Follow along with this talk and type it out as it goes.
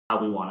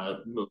how we want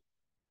to move.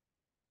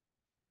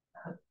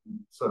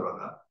 Sorry about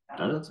that.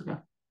 No, that's okay.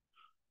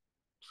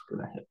 Just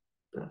gonna hit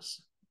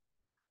this.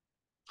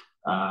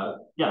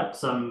 Yeah,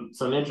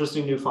 some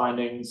interesting new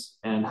findings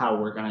and how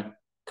we're gonna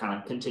kind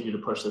of continue to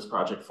push this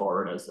project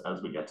forward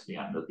as we get to the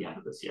end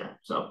of this year.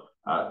 So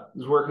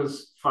this work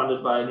is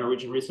funded by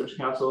Norwegian Research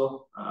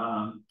Council,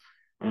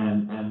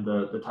 and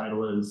the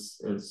title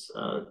is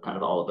kind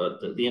of all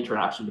about the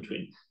interaction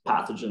between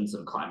pathogens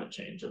and climate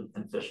change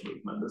and fish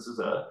movement. This is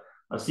a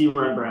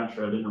seaworm branch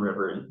trout in a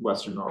river in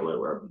Western Norway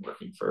where I've been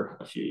working for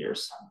a few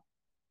years.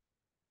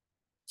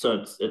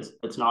 So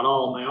it's not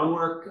all my own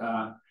work.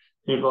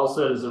 Dave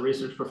Volstead is a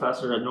research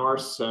professor at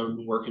Norse, so we've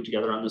been working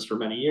together on this for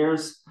many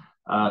years.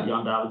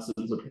 Jan Davidson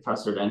is a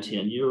professor at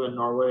NTNU in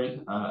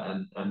Norway,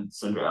 and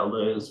Sindre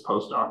Elde is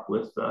postdoc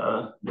with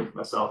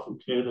myself and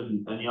Knut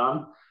and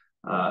Jan.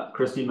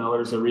 Christy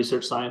Miller is a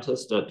research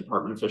scientist at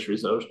Department of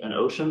Fisheries and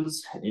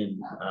Oceans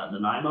in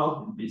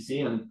Nanaimo, in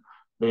BC, and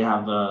they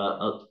have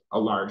a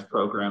large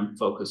program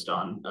focused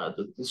on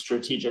the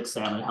Strategic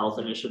Salmon Health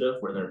Initiative,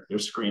 where they're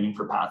screening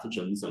for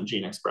pathogens and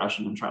gene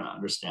expression and trying to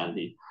understand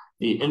the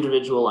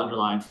individual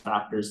underlying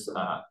factors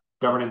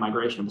governing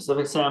migration of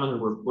Pacific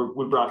salmon.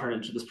 We brought her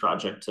into this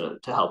project to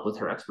help with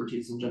her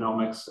expertise in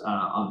genomics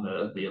on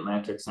the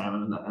Atlantic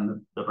salmon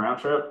and the brown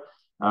trout.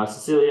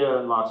 Cecilia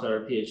and Lotta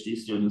are PhD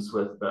students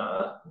with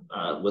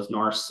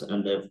Norse,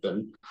 and they've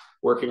been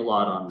working a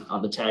lot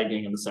on the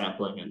tagging and the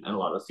sampling and a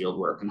lot of field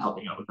work and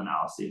helping out with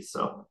analyses.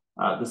 So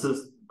this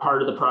is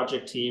part of the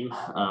project team,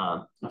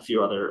 a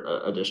few other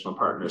additional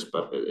partners,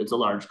 but it's a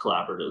large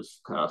collaborative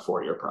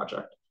 4-year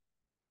project.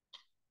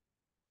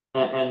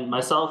 And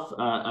myself,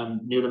 I'm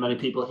new to many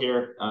people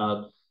here.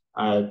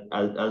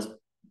 As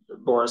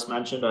Boris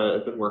mentioned,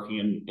 I've been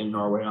working in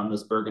Norway on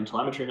this Bergen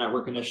Telemetry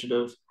Network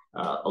initiative.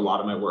 A lot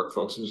of my work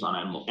focuses on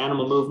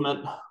animal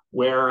movement.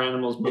 Where are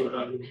animals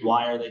moving?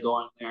 Why are they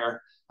going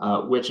there?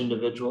 Which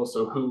individuals?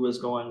 So who is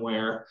going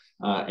where?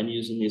 And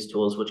using these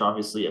tools, which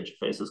obviously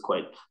interfaces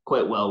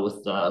quite well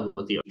with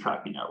the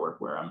tracking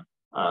network, where I'm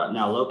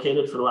now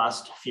located for the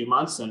last few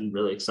months, and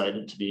really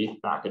excited to be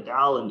back at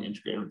DAL and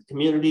integrated with the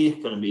community.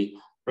 Going to be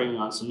bringing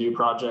on some new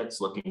projects,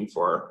 looking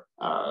for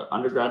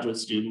undergraduate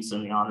students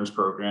in the honors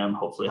program,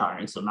 hopefully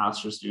hiring some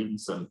master's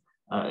students and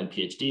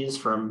PhDs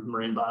from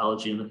marine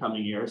biology in the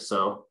coming years.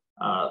 So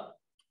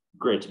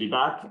great to be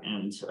back,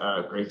 and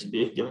great to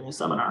be giving a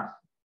seminar.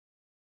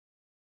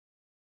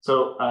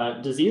 So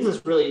disease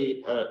is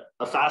really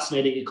a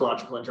fascinating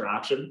ecological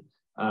interaction.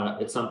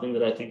 It's something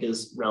that I think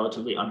is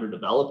relatively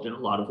underdeveloped in a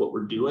lot of what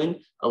we're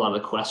doing, a lot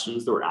of the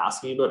questions that we're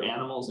asking about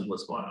animals and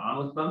what's going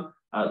on with them.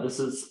 This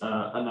is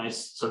a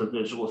nice sort of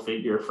visual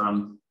figure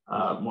from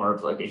more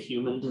of like a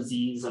human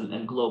disease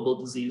and global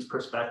disease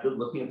perspective,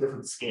 looking at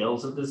different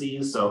scales of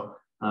disease. So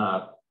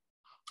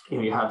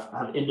you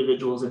have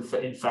individuals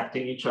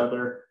infecting each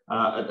other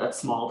at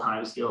small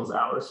time scales,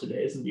 hours to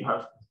days, and you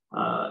have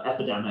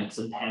epidemics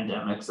and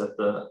pandemics at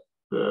the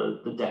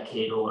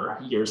decadal or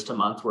years to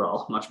month. We're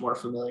all much more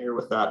familiar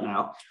with that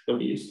now than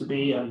we used to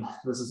be. And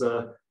this is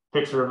a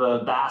picture of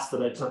a bass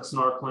that I took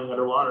snorkeling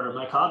underwater at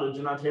my cottage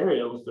in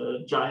Ontario with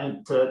a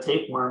giant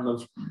tapeworm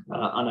of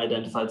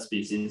unidentified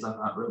species. I'm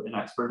not really an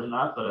expert in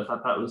that, but I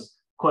thought that was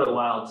quite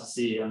wild to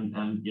see.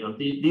 And you know,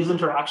 these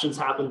interactions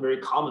happen very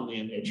commonly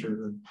in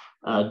nature.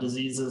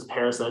 Diseases,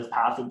 parasites,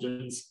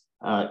 pathogens.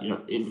 You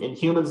know, in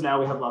humans now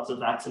we have lots of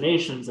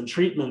vaccinations and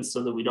treatments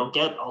so that we don't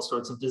get all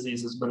sorts of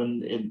diseases, but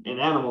in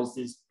animals,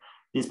 these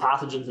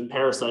pathogens and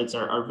parasites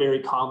are very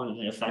common, and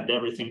they affect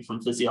everything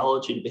from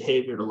physiology to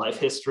behavior to life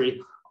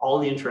history. All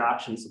the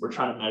interactions that we're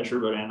trying to measure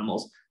about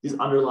animals, these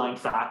underlying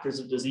factors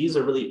of disease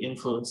are really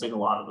influencing a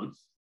lot of them.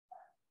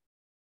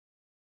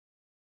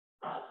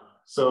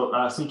 So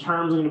some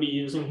terms I'm going to be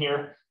using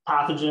here: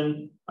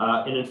 pathogen,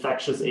 an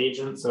infectious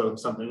agent, so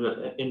something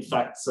that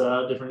infects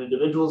different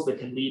individuals that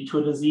can lead to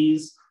a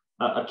disease.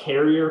 A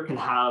carrier can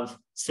have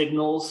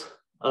signals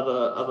of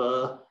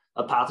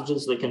a pathogen,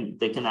 so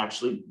they can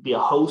actually be a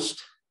host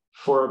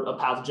for a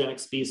pathogenic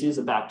species,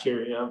 a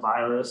bacteria, a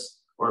virus,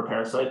 or a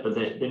parasite, but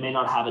they may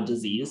not have a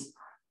disease.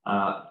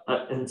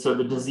 And so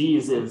the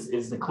disease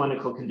is the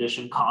clinical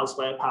condition caused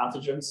by a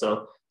pathogen.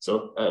 So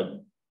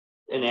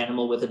an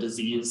animal with a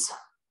disease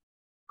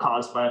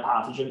caused by a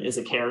pathogen is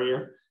a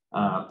carrier,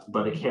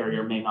 but a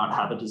carrier may not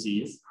have a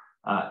disease.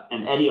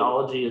 And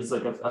etiology is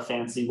like a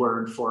fancy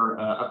word for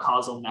a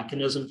causal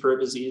mechanism for a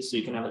disease. So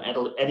you can have an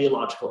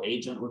etiological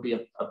agent would be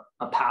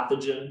a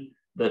pathogen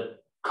that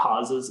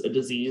causes a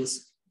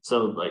disease.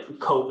 So like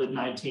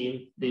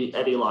COVID-19, the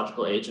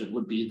etiological agent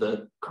would be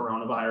the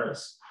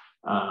coronavirus.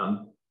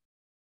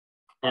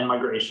 And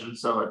migration.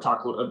 So I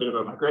talk a bit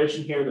about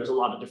migration here. There's a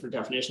lot of different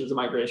definitions of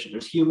migration.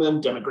 There's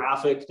human,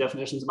 demographic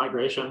definitions of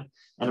migration.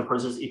 And of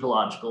course, there's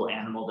ecological,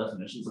 animal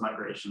definitions of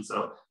migration.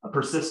 So a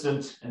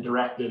persistent and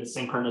directed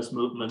synchronous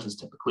movement is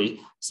typically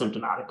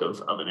symptomatic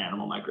of an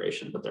animal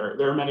migration. But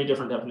there are many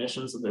different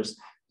definitions, and there's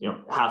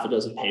half a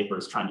dozen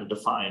papers trying to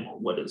define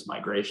what is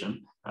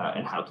migration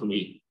and how can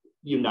we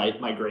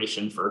unite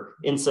migration for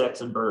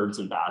insects and birds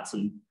and bats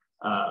and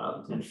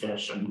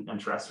fish and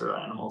terrestrial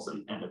animals,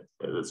 and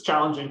that's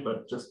challenging,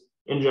 but just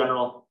in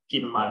general,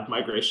 keep in mind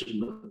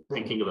migration,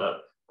 thinking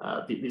about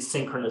these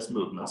synchronous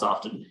movements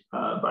often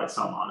by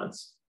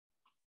salmonids.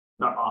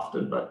 Not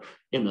often, but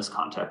in this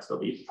context, I'll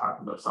be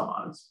talking about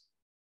salmonids.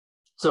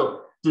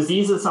 So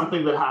disease is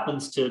something that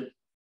happens to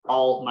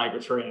all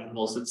migratory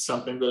animals. It's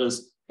something that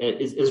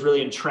is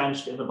really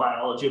entrenched in the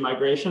biology of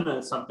migration, and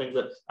it's something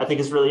that I think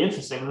is really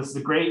interesting. This is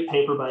a great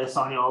paper by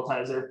Sonia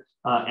Altizer,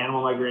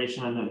 Animal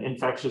Migration and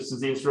Infectious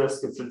Disease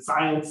Risk. It's in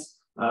Science,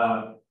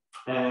 and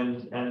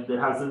it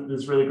has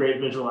this really great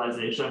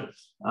visualization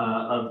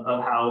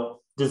of how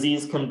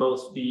disease can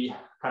both be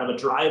kind of a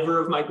driver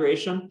of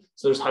migration.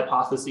 So there's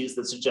hypotheses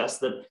that suggest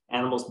that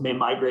animals may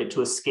migrate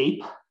to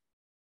escape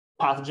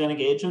pathogenic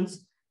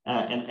agents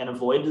and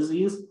avoid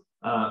disease.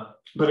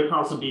 But it can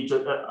also be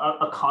just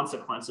a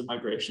consequence of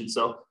migration.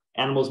 So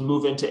animals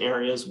move into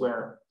areas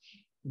where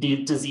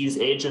the disease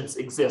agents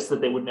exist that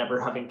they would never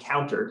have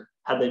encountered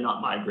had they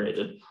not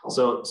migrated.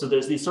 So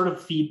there's these sort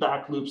of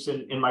feedback loops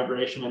in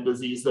migration and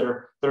disease that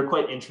are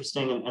quite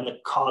interesting, and the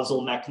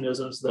causal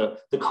mechanisms, the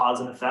cause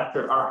and effect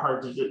are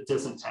hard to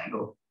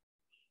disentangle.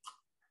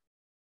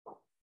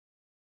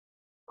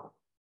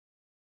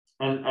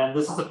 And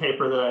this is a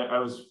paper that I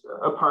was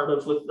a part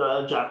of with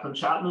Jacqueline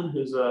Chapman,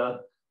 who's a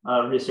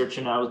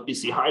researcher now with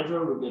BC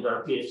Hydro. We did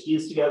our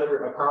PhDs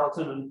together at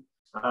Carleton,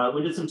 and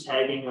we did some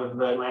tagging of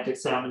the Atlantic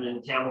salmon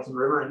in Campbellton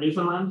River in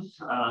Newfoundland.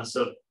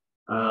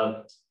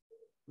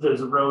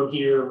 There's a road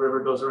here, a river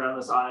goes around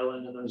this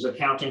island, and there's a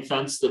counting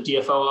fence that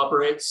DFO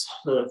operates,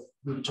 the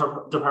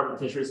Department of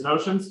Fisheries and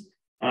Oceans.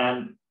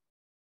 And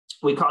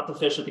we caught the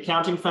fish at the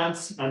counting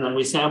fence, and then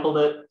we sampled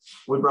it.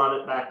 We brought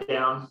it back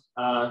down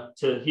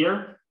to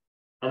here,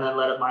 and then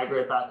let it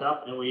migrate back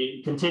up. And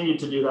we continued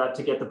to do that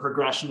to get the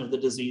progression of the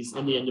disease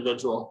in the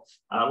individual,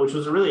 which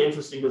was a really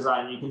interesting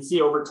design. You can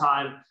see over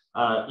time,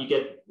 you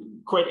get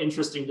quite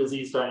interesting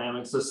disease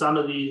dynamics. So some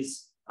of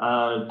these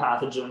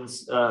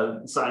pathogens,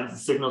 signs and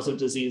signals of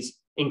disease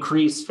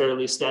increase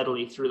fairly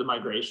steadily through the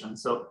migration.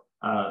 So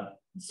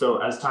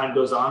as time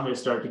goes on, they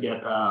start to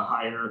get a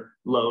higher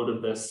load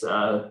of this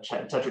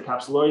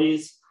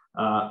tetracapsuloides.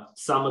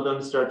 Some of them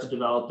start to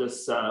develop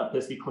this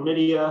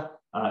piscichlamydia,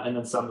 and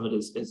then some of it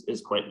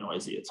is quite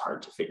noisy. It's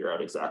hard to figure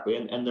out exactly.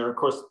 And there, of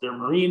course, there are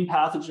marine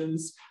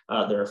pathogens,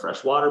 there are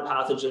freshwater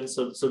pathogens.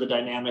 So the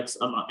dynamics,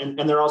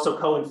 and they're also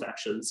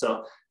co-infections.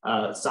 So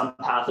some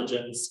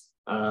pathogens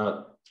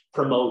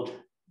promote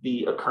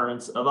the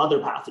occurrence of other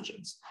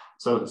pathogens.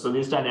 So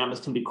these dynamics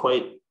can be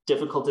quite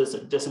difficult to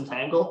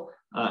disentangle,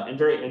 and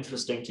very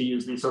interesting to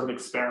use these sort of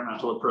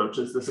experimental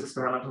approaches. This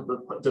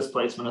experimental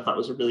displacement I thought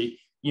was a really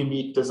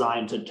unique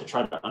design to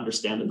try to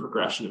understand the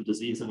progression of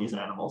disease in these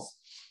animals.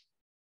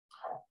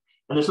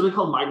 And there's something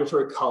called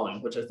migratory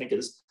culling, which I think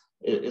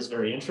is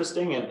very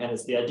interesting, and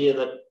it's the idea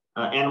that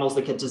animals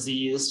that get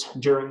diseased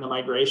during the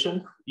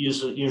migration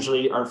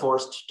usually are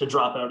forced to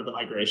drop out of the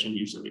migration,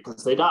 usually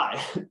because they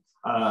die.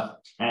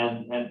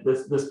 And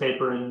this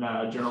paper in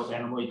Journal of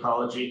Animal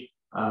Ecology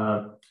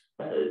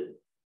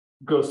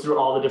goes through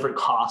all the different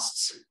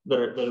costs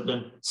that have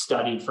been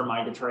studied for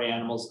migratory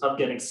animals of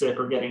getting sick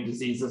or getting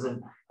diseases.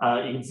 And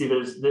you can see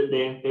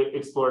they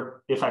explored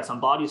the effects on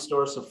body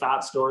stores, so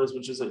fat stores,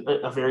 which is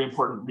a very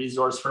important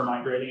resource for a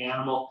migrating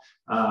animal.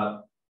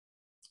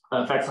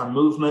 Effects on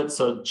movement,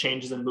 so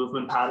changes in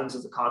movement patterns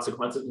as a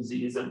consequence of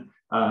disease and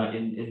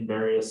in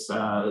various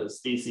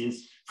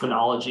species.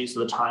 Phenology, so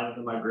the time of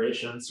the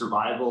migration.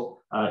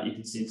 Survival, you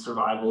can see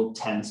survival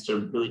tends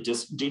to really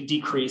just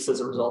decrease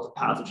as a result of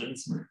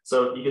pathogens.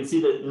 So you can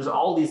see that there's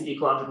all these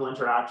ecological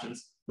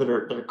interactions that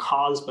are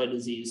caused by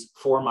disease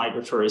for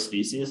migratory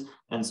species.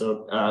 And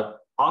so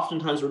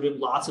oftentimes we're doing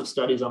lots of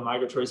studies on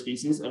migratory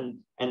species and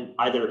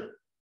either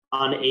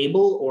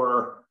unable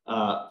or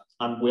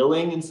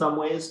unwilling in some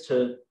ways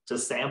to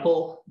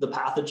sample the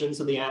pathogens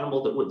of the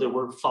animal that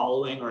we're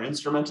following or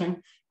instrumenting.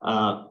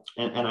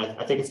 And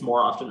I think it's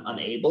more often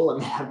unable. I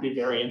mean, I'd be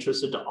very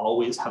interested to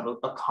always have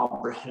a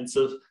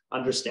comprehensive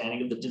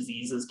understanding of the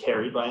diseases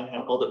carried by an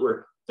animal that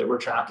we're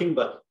tracking.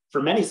 But for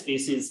many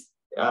species,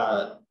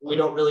 we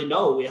don't really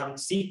know. We haven't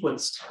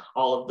sequenced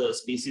all of the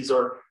species,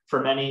 or for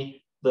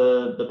many,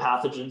 the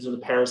pathogens or the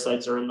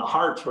parasites are in the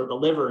heart or the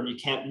liver, and you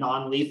can't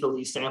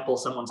non-lethally sample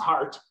someone's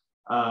heart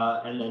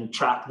and then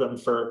track them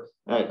for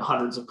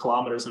hundreds of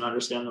kilometers and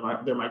understand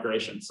their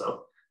migration.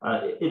 So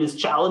it is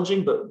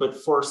challenging, but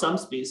for some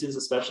species,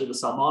 especially the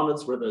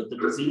salmonids, where the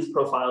disease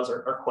profiles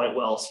are quite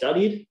well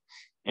studied,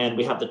 and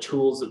we have the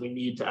tools that we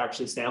need to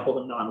actually sample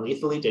them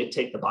non-lethally, to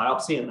take the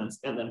biopsy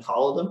and then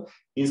follow them.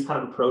 These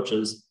kind of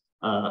approaches,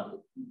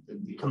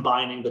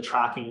 combining the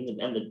tracking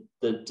and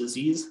the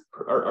disease,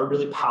 are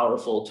really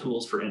powerful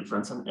tools for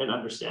inference and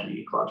understanding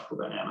ecological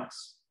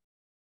dynamics.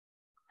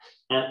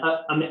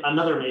 And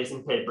another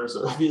amazing paper.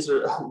 So these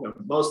are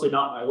mostly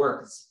not my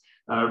work. It's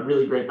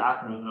really great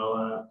background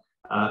though.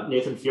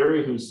 Nathan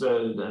Fury, who's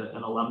an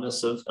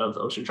alumnus of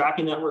Ocean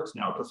Tracking Networks,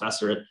 now a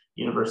professor at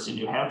University of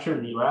New Hampshire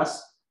in the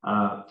US,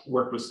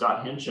 worked with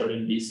Scott Hinch out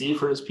in BC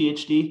for his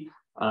PhD.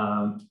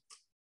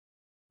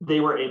 They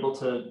were able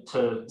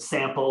to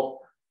sample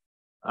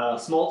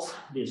smolts.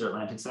 These are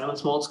Atlantic salmon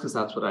smolts because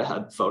that's what I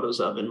had photos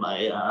of in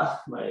my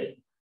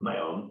my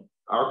own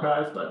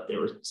archive, but they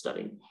were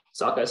studying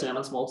sockeye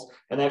salmon smolts,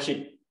 and they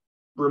actually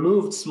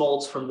removed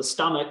smolts from the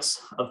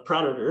stomachs of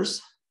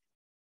predators,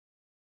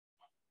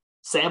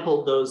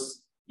 sampled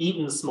those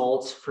eaten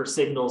smolts for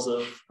signals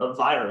of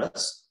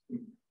virus,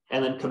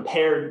 and then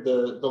compared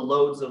the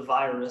loads of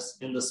virus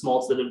in the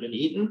smolts that had been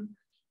eaten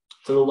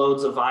to the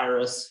loads of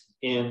virus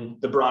in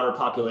the broader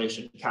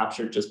population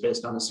captured just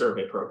based on the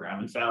survey program,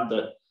 and found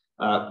that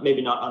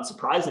maybe not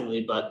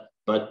unsurprisingly,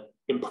 but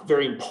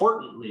very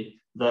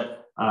importantly,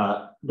 that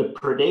the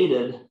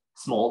predated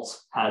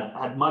smolts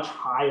had much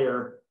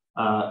higher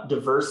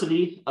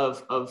diversity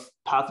of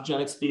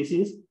pathogenic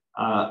species,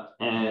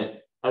 and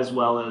as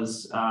well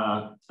as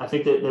I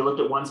think that they looked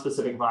at one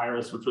specific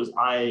virus, which was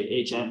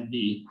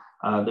IHNV,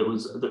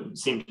 that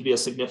seemed to be a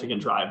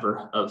significant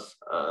driver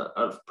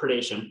of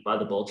predation by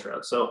the bull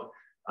trout. So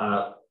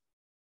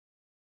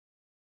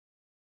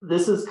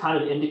this is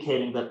kind of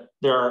indicating that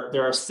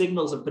there are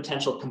signals of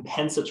potential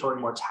compensatory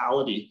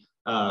mortality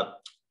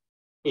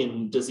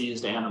in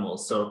diseased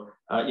animals. So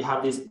you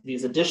have this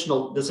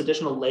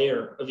additional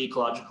layer of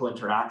ecological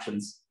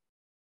interactions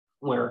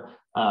where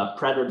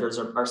predators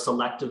are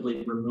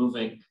selectively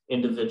removing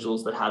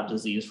individuals that have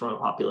disease from a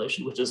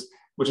population, which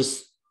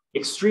is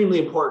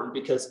extremely important,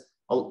 because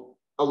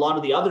a lot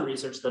of the other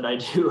research that I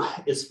do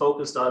is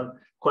focused on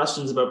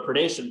questions about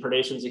predation.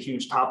 Predation is a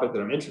huge topic that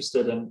I'm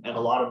interested in, and a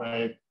lot of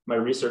my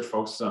research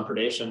focuses on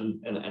predation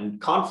and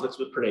conflicts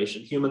with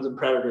predation, humans and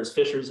predators,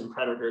 fishers and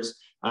predators,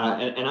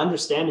 and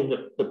understanding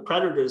that the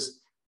predators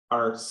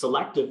are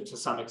selective to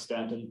some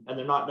extent, and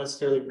they're not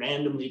necessarily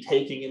randomly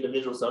taking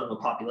individuals out of a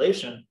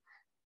population,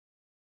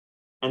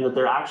 and that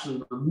they're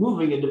actually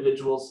removing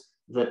individuals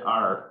that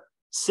are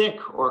sick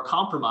or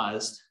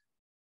compromised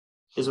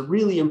is a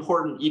really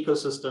important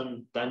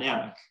ecosystem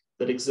dynamic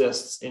that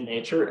exists in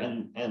nature,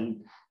 and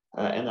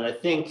that I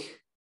think,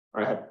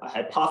 or I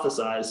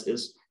hypothesize,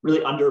 is really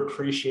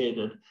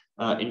underappreciated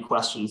in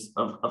questions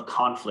of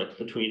conflict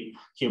between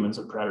humans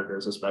and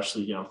predators,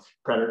 especially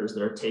predators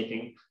that are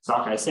taking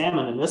sockeye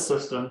salmon in this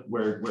system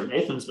where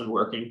Nathan's been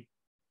working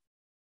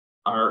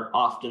are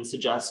often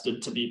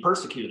suggested to be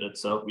persecuted.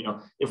 So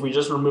if we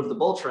just remove the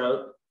bull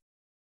trout,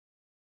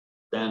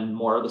 then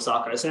more of the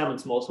sockeye salmon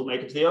smolts will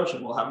make it to the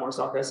ocean. We'll have more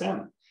sockeye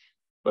salmon.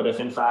 But if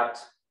in fact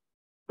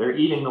they're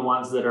eating the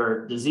ones that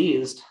are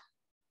diseased,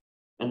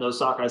 and those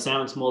sockeye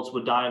salmon smolts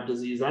would die of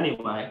disease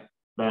anyway,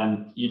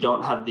 then you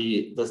don't have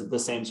the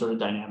same sort of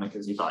dynamic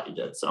as you thought you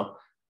did. So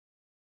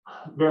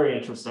very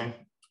interesting.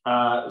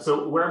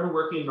 So where I've been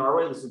working in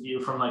Norway, this is a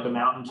view from like a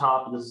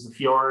mountaintop. This is a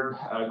fjord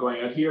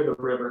going out here. The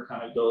river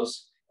kind of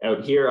goes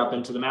out here up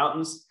into the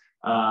mountains.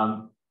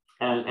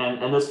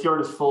 And this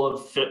fjord is full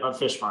of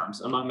fish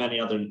farms, among many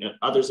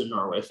others in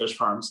Norway. Fish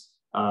farms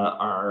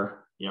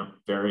are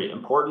very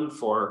important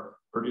for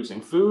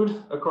producing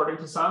food, according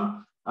to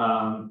some,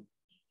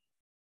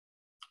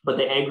 but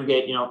they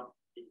aggregate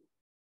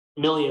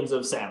millions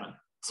of salmon.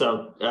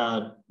 So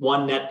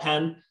one net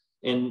pen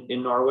in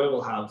Norway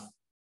will have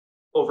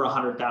over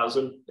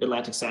 100,000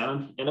 Atlantic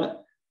salmon in it,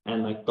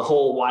 and like the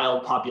whole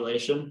wild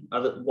population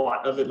of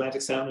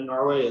Atlantic salmon in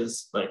Norway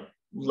is like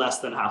less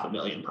than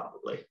 500,000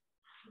 probably.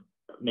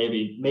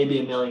 Maybe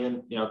a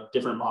million,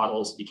 different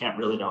models. You can't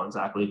really know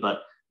exactly,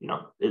 but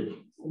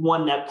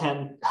one net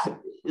pen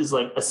is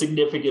like a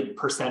significant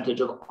percentage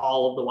of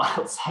all of the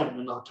wild salmon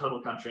in the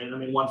total country. And I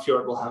mean, one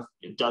fjord will have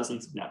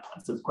dozens of net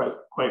pens. It's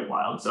quite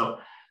wild. So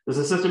there's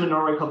a system in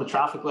Norway called the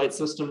traffic light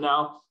system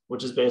now,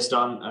 which is based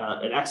on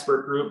an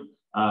expert group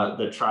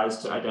that tries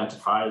to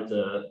identify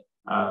the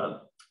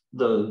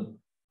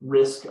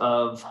risk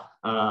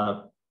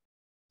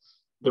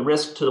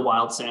to the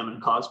wild salmon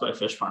caused by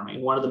fish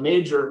farming. One of the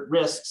major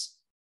risks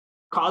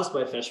caused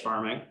by fish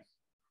farming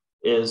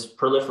is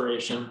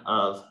proliferation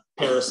of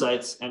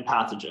parasites and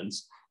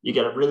pathogens. You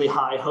get a really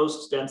high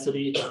host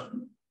density,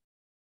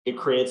 it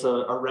creates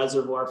a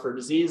reservoir for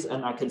disease,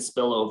 and that can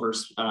spill over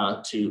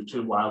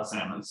to wild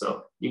salmon.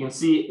 So you can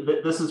see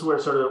that this is where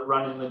sort of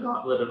running the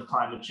gauntlet of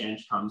climate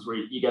change comes, where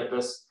you get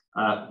this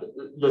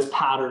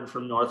pattern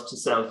from north to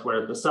south,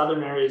 where the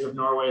southern areas of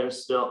Norway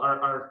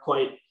are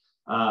quite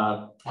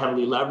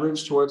heavily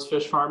leveraged towards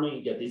fish farming.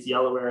 You get these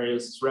yellow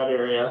areas, this red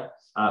area.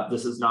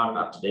 This is not an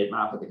up-to-date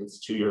map. I think it's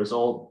 2 years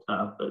old,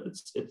 but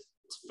it's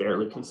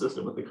fairly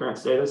consistent with the current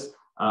status.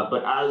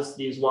 But as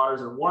these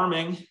waters are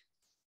warming,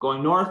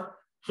 going north,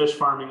 fish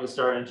farming is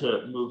starting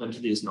to move into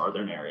these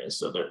northern areas.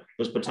 So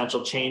there's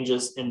potential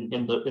changes in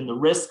the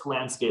risk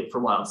landscape for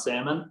wild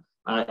salmon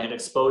and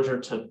exposure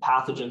to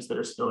pathogens that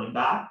are spilling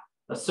back,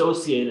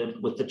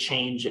 associated with the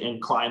change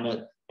in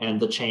climate and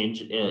the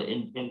change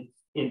in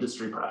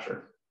industry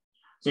pressure.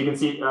 So you can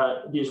see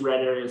these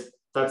red areas,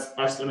 that's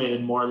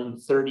estimated more than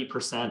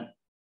 30%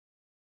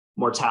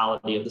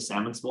 mortality of the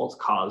salmon smolts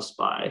caused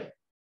by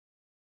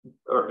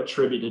or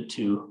attributed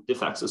to the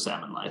effects of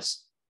salmon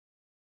lice,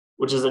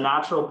 which is a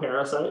natural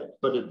parasite,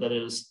 but that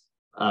is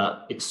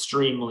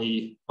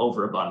extremely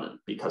overabundant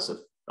because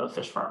of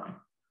fish farming.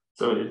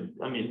 So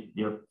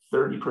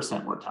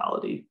 30%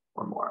 mortality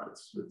or more.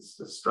 It's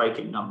a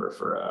striking number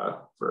for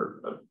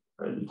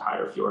an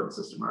entire fjord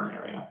system or an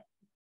area.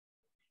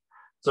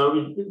 So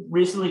we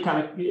recently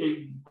kind of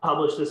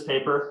published this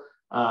paper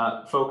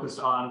focused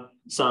on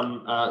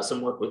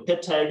some work with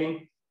pit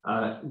tagging,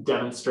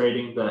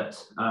 demonstrating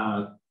that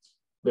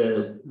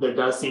there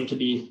does seem to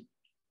be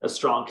a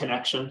strong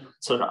connection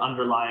sort of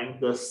underlying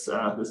this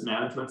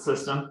management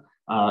system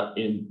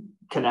in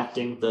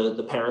connecting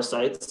the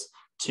parasites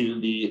to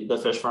the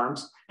fish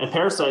farms. And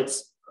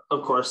parasites,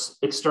 of course,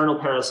 external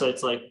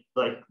parasites like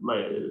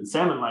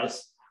salmon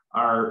lice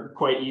are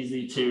quite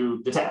easy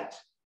to detect.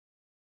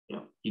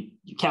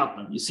 You count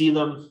them, you see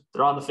them,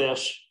 they're on the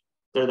fish,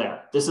 they're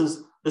there. This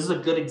is a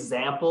good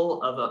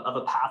example of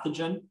a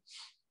pathogen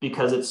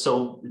because it's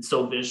so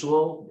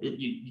visual.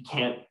 You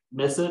can't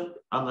miss it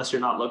unless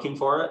you're not looking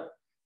for it.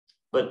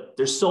 But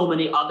there's so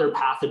many other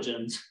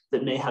pathogens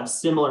that may have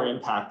similar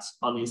impacts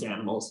on these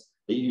animals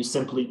that you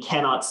simply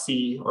cannot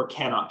see or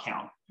cannot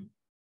count.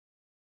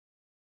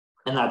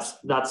 And that's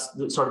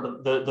sort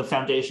of the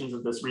foundations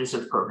of this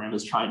research program,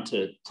 is trying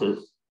to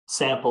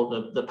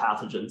sample the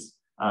pathogens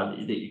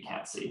that you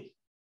can't see.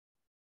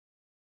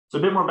 So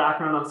a bit more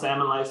background on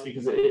salmon lice,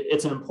 because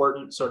it's an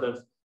important sort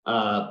of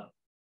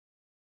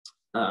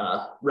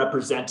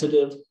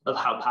representative of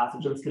how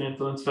pathogens can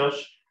influence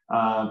fish.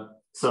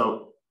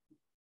 So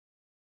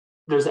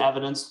there's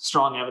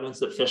strong evidence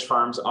that fish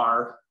farms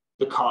are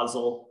the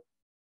causal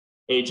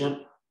agent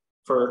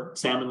for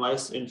salmon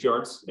lice in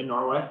fjords in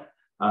Norway.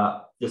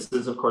 This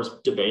is, of course,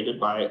 debated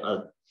by a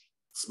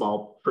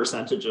small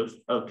percentage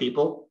of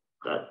people.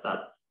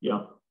 That's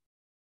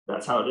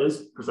how it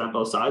is. Present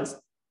both sides.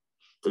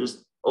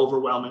 There's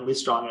overwhelmingly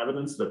strong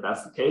evidence that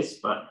that's the case,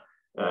 but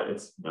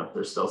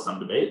there's still some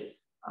debate.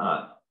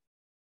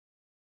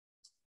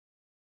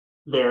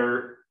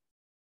 There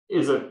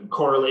is a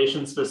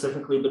correlation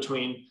specifically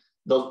between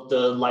the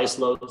lice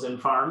loads in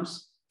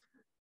farms,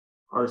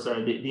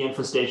 the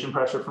infestation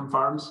pressure from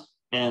farms,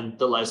 and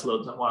the lice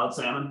loads in wild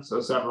salmon.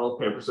 So several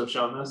papers have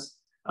shown this.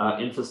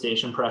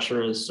 Infestation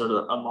pressure is sort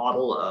of a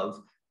model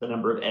of the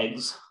number of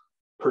eggs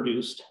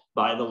produced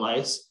by the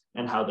lice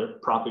and how they're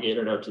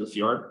propagated out to the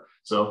fjord.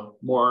 So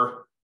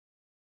more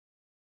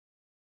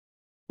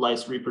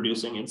lice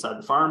reproducing inside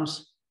the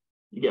farms,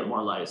 you get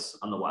more lice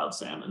on the wild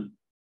salmon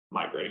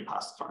migrating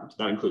past the farms.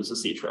 That includes the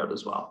sea trout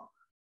as well.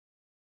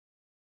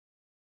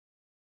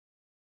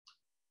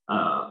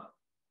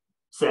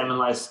 Salmon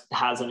lice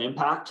has an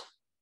impact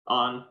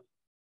on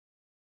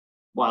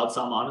wild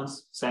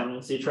salmonids, salmon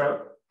and sea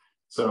trout.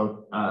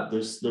 So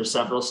there's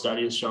several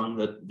studies showing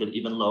that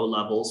even low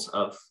levels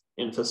of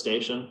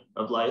infestation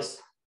of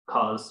lice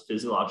cause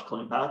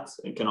physiological impacts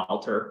and can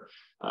alter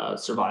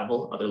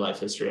survival, other life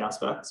history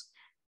aspects.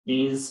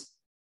 These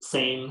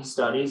same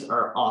studies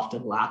are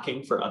often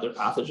lacking for other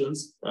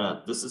pathogens.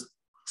 This is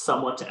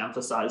somewhat to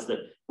emphasize that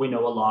we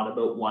know a lot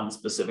about one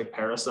specific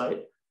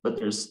parasite, but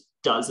there's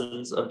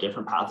dozens of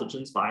different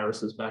pathogens,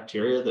 viruses,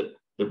 bacteria that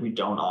we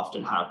don't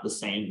often have the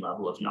same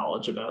level of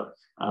knowledge about.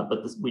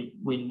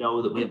 We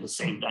know that we have the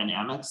same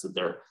dynamics, that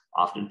they're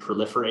often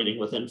proliferating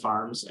within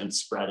farms and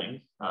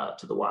spreading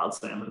to the wild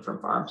salmon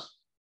from farms.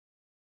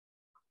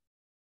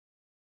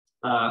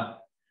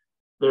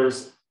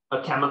 There's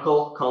a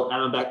chemical called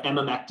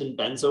emamectin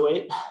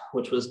benzoate,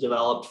 which was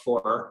developed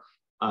for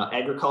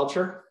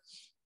agriculture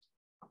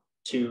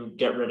to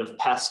get rid of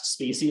pest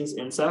species,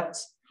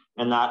 insects,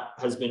 and that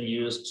has been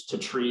used to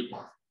treat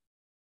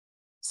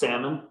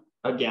salmon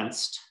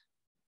against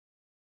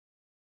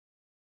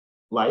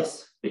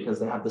lice because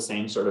they have the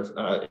same sort of,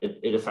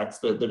 it affects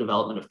the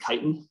development of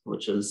chitin,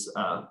 which is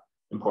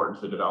important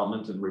to the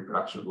development and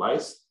reproduction of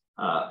lice.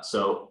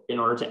 So in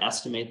order to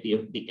estimate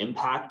the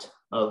impact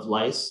of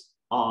lice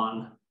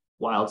on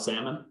wild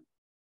salmon,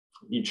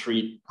 you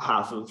treat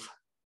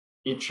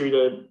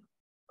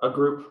a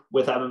group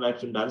with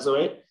emamectin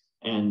benzoate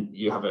and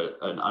you have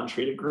an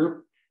untreated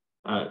group.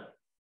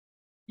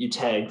 You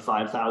tag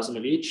 5,000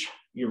 of each,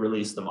 you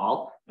release them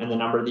all, and the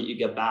number that you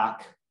get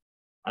back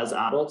as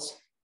adults,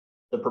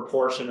 the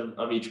proportion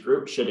of each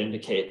group should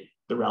indicate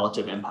the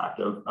relative impact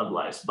of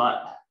lice.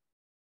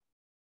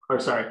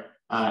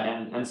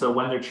 And so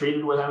when they're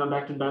treated with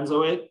emamectin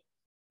benzoate,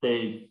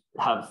 they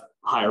have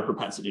higher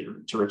propensity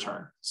to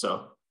return.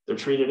 So they're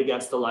treated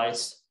against the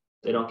lice,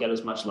 they don't get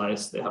as much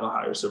lice, they have a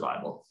higher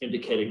survival,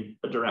 indicating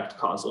a direct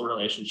causal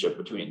relationship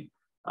between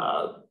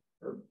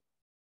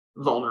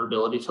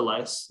vulnerability to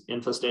lice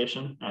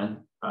infestation and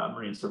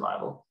marine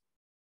survival.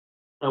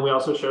 And we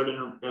also showed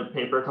in a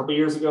paper a couple of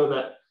years ago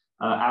that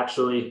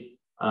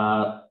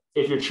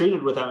if you're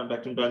treated with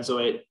emamectin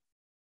benzoate,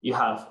 you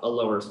have a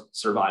lower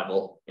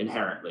survival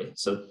inherently.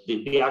 So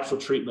the actual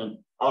treatment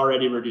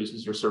already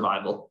reduces your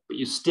survival, but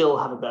you still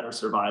have a better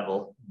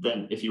survival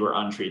than if you were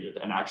untreated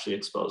and actually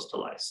exposed to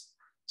lice.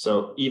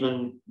 So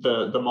even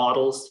the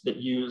models that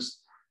use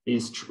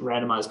these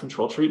randomized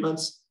control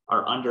treatments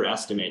are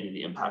underestimating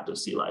the impact of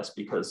sea lice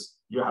because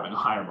you're having a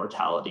higher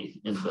mortality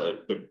in the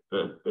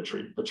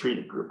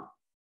treated group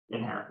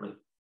inherently.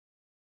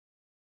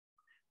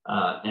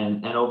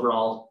 And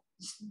overall,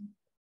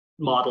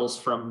 models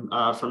from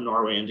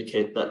Norway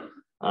indicate that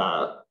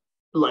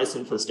lice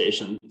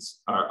infestations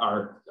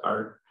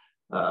are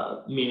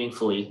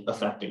meaningfully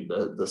affecting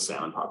the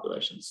salmon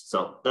populations.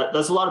 So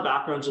that's a lot of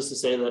background just to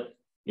say that,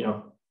 you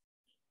know,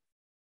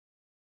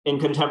 in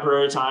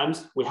contemporary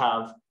times, we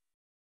have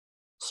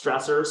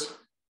stressors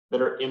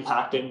that are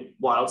impacting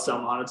wild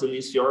salmonids in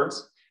these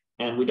fjords,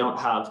 and we don't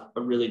have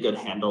a really good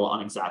handle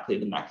on exactly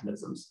the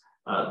mechanisms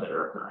that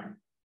are occurring.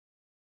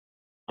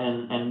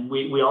 And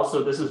we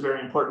also, this is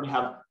very important, we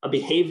have a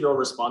behavioral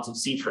response of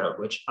sea trout,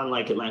 which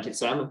unlike Atlantic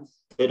salmon,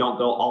 they don't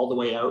go all the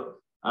way out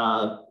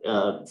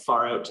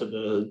far out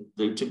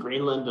to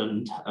Greenland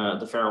and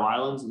the Faroe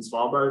Islands and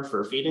Svalbard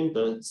for feeding.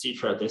 The sea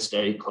trout, they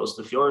stay close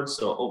to the fjords,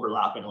 so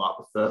overlapping a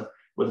lot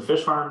with the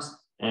fish farms,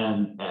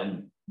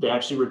 and they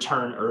actually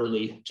return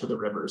early to the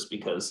rivers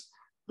because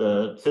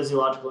the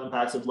physiological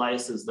impacts of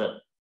lice is that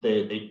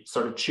they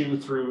sort of chew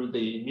through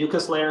the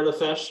mucus layer of the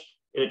fish.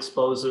 It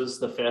exposes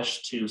the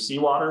fish to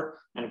seawater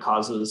and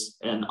causes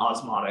an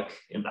osmotic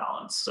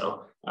imbalance.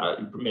 So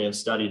you may have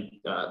studied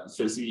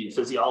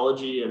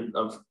physiology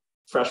of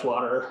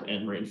freshwater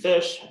and marine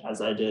fish,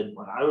 as I did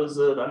when I was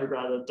an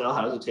undergrad at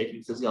Dalhousie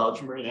taking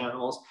physiology of marine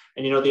animals.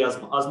 And you know, the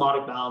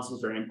osmotic balance is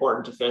very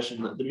important to fish,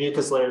 and the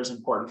mucus layer is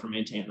important for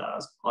maintaining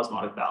that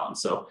osmotic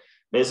balance. So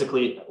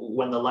basically,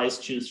 when the lice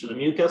chews through the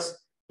mucus,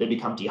 they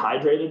become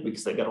dehydrated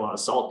because they get a lot of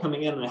salt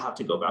coming in and they have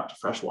to go back to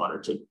fresh water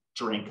to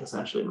drink,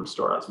 essentially, and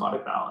restore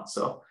osmotic balance.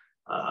 So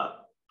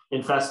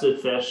infested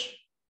fish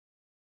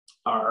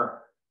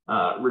are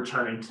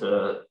returning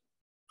to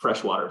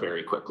freshwater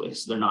very quickly,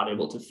 so they're not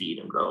able to feed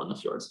and grow in the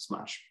fjords as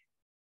much.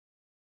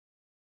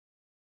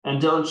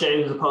 And Dylan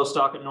Shea, who's a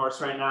postdoc at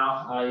Norse right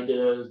now, he did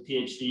a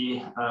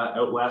PhD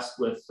out west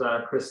with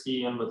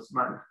Christie and with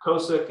Martin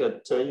Kosick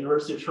at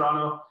University of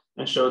Toronto,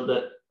 and showed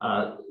that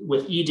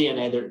with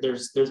eDNA,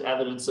 there's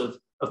evidence of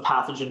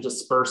pathogen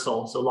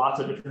dispersal. So lots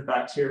of different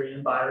bacteria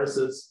and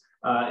viruses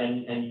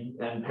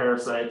and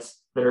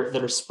parasites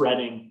that are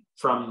spreading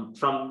from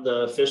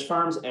the fish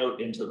farms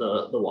out into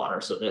the water.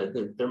 So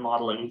they're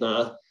modeling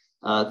the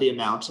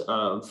amount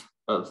of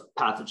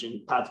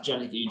pathogenic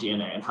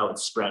eDNA and how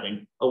it's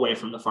spreading away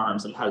from the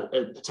farms and how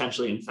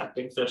potentially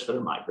infecting fish that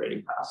are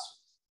migrating past.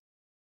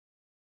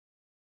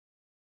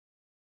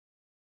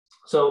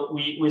 So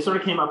we sort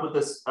of came up with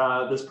this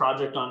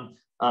project on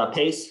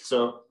PACE.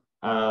 So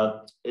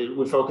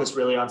we focused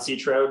really on sea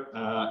trout,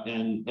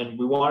 and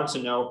we wanted to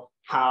know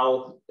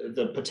how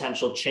the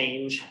potential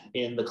change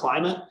in the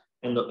climate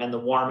and the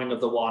warming of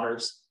the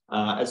waters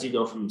as you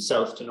go from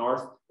south to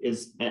north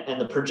is, and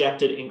the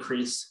projected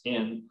increase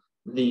in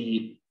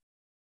the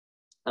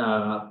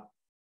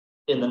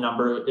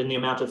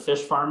amount of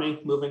fish farming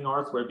moving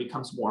north, where it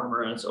becomes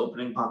warmer and it's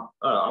opening up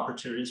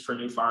opportunities for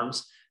new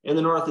farms in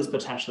the north, is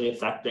potentially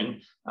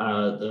affecting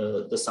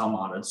the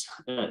salmonids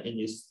in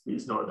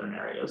these northern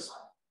areas.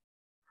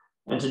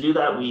 And to do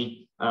that,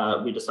 we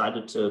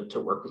decided to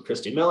work with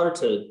Christy Miller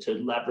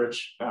to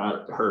leverage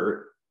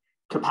her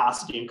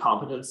capacity and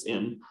competence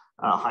in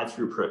high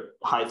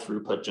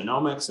throughput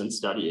genomics and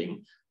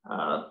studying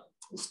the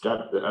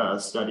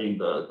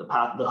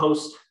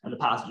host and the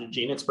pathogen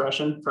gene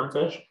expression from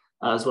fish,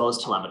 as well as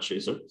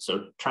telemetry.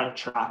 So trying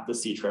to track the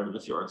sea trout in the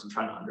fjords and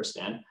trying to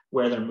understand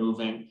where they're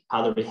moving,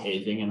 how they're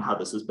behaving, and how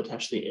this is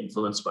potentially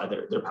influenced by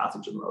their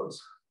pathogen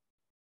loads.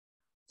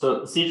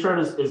 So sea trout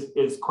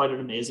is quite an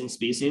amazing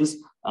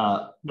species.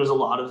 There's a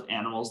lot of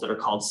animals that are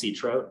called sea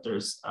trout.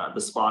 There's the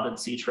spotted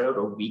sea trout,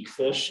 or weak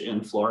fish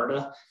in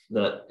Florida,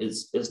 that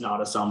is not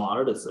a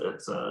salmonid.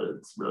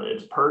 It's really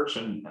a perch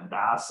and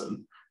bass,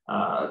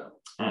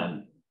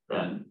 and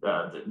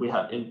we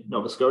have in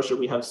Nova Scotia,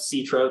 we have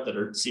sea trout that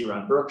are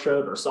sea-run brook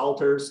trout or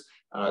salters,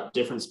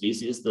 different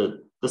species.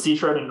 The sea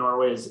trout in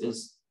Norway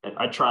is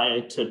I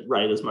try to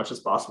write as much as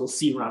possible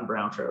sea-run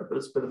brown trout, but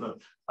it's a bit of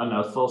a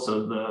mouthful.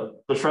 So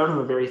the trout have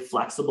a very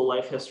flexible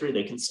life history.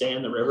 They can stay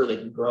in the river, they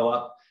can grow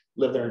up,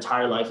 live their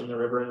entire life in the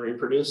river and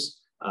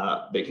reproduce.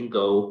 They can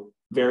go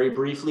very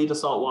briefly to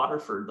salt water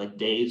for like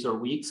days or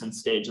weeks and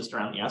stay just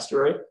around the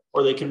estuary,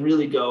 or they can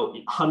really go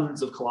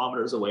hundreds of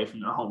kilometers away from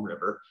their home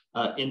river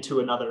into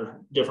another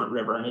different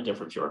river in a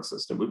different fjord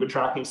system. We've been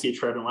tracking sea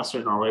trout in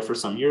Western Norway for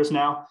some years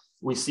now.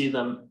 We see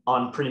them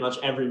on pretty much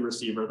every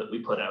receiver that we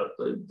put out.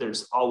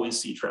 There's always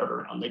sea trout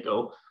around. They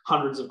go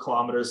hundreds of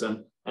kilometers,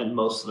 and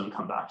most of them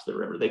come back to the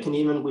river. They can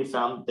even, we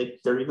found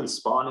they're even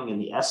spawning in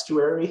the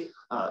estuary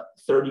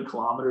 30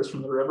 kilometers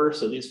from the river.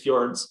 So these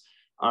fjords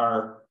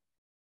are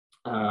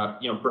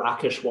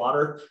brackish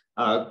water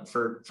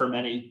for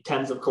many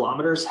tens of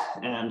kilometers,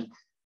 and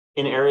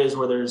in areas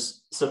where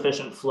there's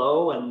sufficient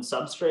flow and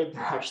substrate,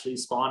 they're actually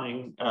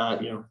spawning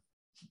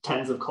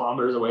tens of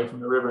kilometers away from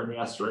the river in the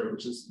estuary,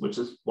 which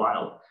is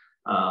wild.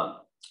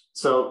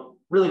 So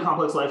really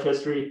complex life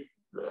history.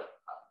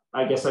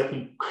 I guess I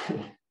can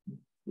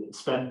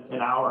spend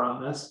an hour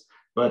on this,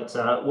 but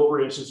what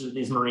we're interested in,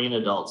 these marine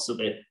adults. So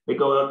they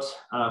go out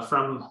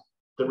from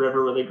the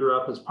river where they grew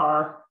up as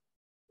par.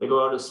 They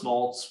go out as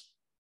smolts.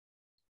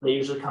 They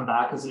usually come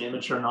back as an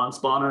immature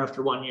non-spawner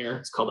after 1 year.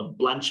 It's called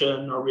a blencha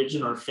in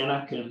Norwegian, or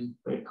finnick, and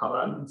they call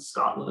that in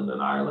Scotland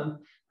and Ireland.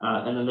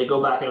 And then they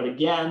go back out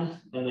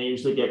again, and they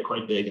usually get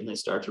quite big and they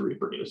start to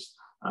reproduce.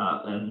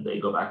 And they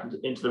go back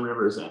into the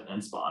rivers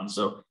and spawn.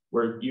 So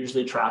we're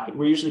usually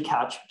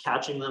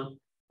catching them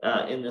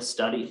in this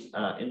study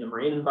in the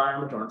marine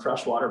environment or in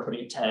freshwater,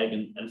 putting a tag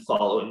and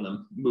following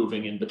them,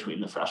 moving in between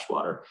the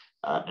freshwater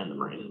and the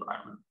marine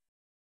environment.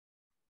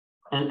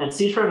 And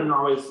sea trout in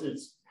Norway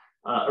is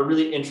a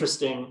really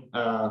interesting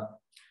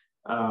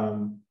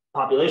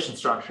population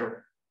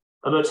structure.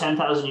 About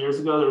 10,000 years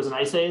ago, there was an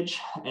ice age,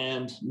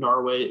 and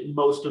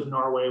most of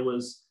Norway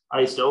was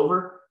iced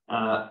over.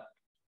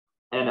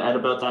 And at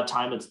about that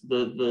time,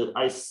 the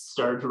ice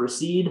started to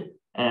recede,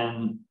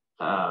 and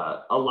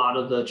a lot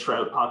of the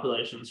trout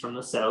populations from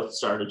the south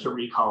started to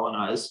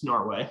recolonize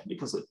Norway,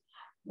 because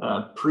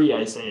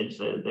pre-ice age,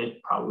 they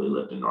probably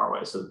lived in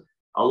Norway. So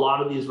a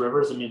lot of these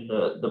rivers, I mean,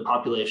 the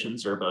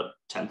populations are about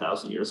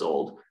 10,000 years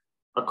old,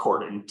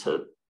 according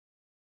to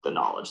the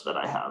knowledge that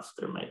I have.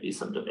 There might be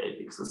some debate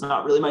because it's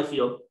not really my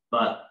field,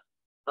 but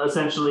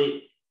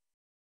essentially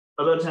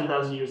about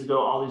 10,000 years ago,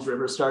 all these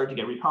rivers started to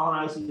get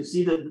recolonized. And you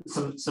see that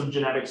some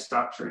genetic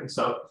structuring.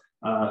 So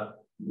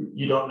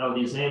you don't know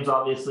these names,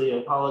 obviously, I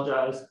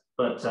apologize,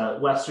 but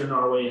Western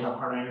Norway, you have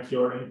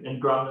Hardangerfjord,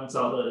 and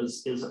Grønlandselva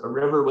is a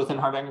river within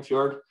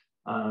Hardangerfjord.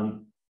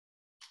 And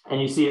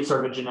you see it's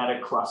sort of a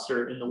genetic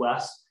cluster in the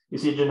west. You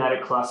see a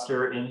genetic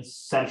cluster in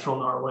central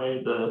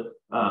Norway, the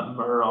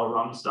Møre og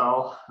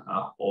Romsdal,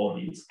 all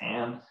means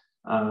and.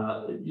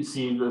 You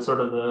see the sort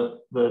of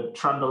the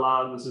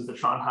Trøndelag, this is the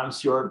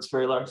Trondheimsfjord, it's a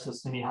very large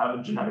system, you have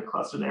a genetic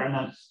cluster there. And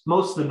then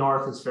most of the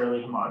north is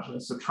fairly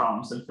homogeneous, so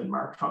Troms and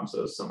Finnmark.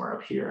 Tromsø is somewhere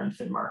up here, and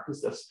Finnmark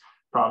is this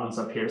province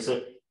up here.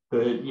 So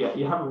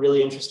you have a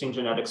really interesting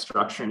genetic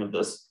structuring of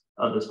this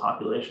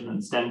population.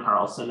 And Sten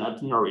Carlsen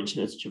at the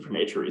Norwegian Institute for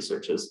Nature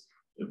Research is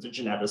the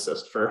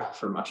geneticist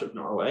for much of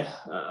Norway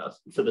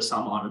for the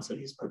salmon, and so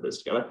he's put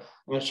this together.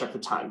 I'm gonna check the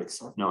time because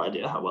I have no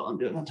idea how well I'm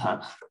doing on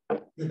time.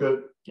 You're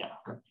good. Yeah.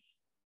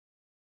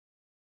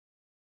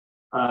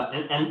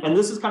 And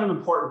this is kind of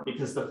important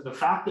because the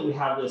fact that we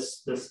have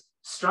this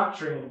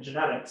structuring in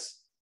genetics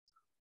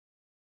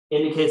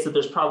indicates that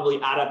there's probably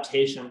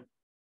adaptation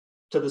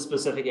to the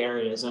specific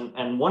areas.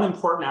 And one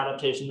important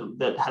adaptation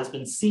that has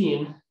been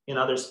seen in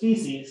other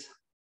species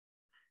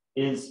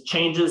is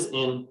changes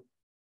in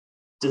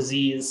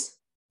disease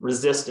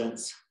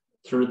resistance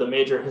through the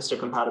major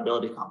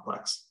histocompatibility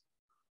complex.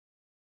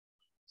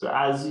 So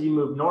as you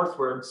move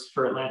northwards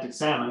for Atlantic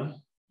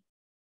salmon,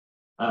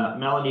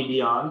 Melanie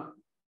Dion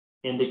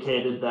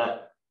indicated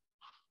that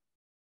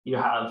you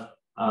have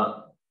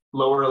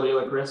lower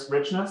allelic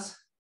richness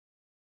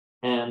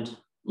and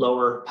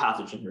lower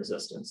pathogen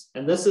resistance.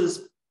 And this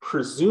is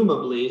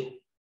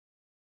presumably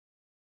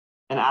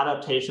an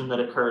adaptation that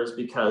occurs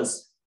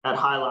because at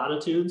high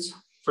latitudes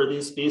for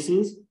these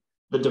species,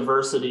 the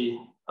diversity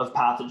of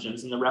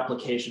pathogens and the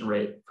replication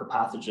rate for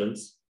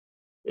pathogens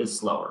is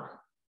slower.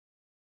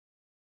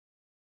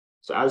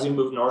 So as you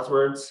move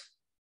northwards,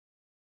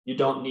 you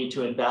don't need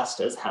to invest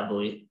as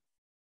heavily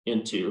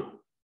into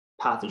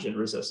pathogen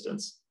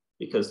resistance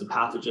because the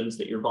pathogens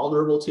that you're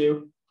vulnerable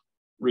to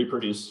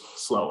reproduce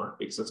slower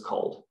because it's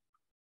cold.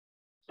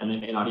 And they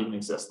may not even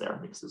exist there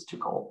because it's too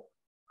cold.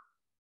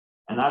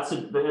 And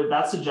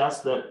that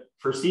suggests that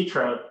for sea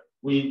trout,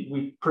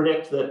 we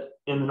predict that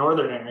in the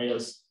northern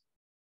areas,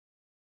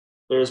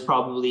 there's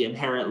probably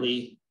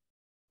inherently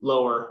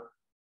lower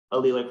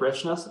allelic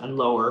richness and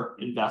lower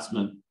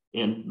investment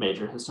in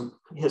major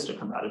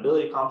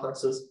histocompatibility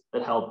complexes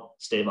that help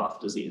stave off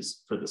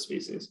disease for the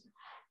species.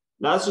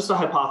 Now, that's just a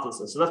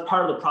hypothesis. So that's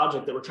part of the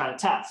project that we're trying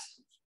to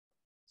test.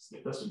 Let's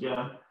take this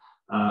again.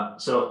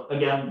 So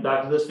again,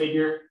 back to this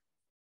figure.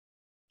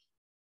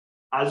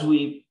 As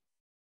we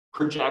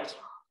project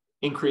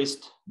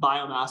increased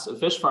biomass of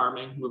fish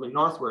farming moving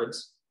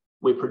northwards,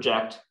 we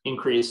project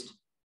increased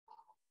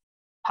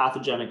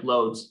pathogenic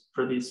loads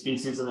for these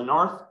species in the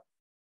north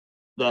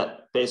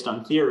that, based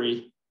on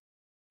theory,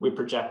 we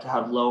project to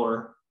have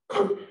lower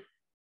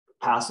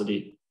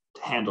capacity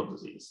to handle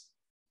disease.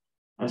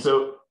 And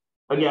so,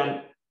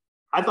 again,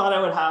 I thought I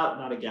would have,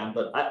 not again,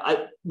 but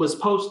I was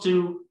supposed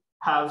to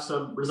have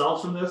some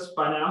results from this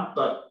by now,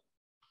 but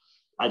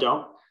I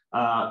don't.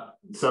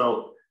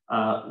 So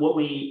what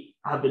we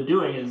have been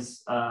doing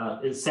is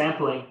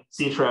sampling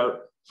sea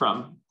trout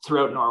from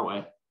throughout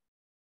Norway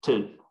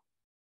to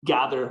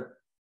gather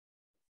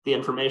the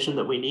information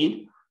that we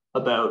need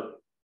about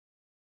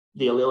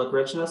the allelic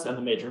richness and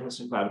the major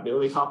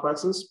histocompatibility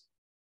complexes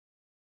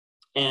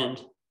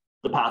and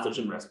the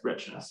pathogen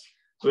richness.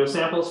 So we have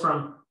samples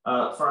from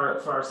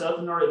far south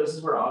of Norway. This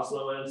is where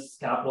Oslo is,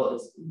 capital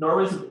is.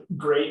 Norway's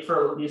great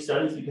for these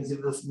studies because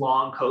of this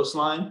long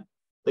coastline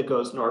that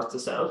goes north to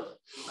south,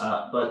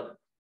 but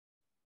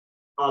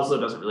Oslo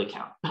doesn't really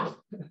count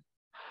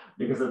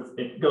because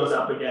it goes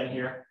up again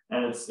here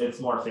and it's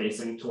more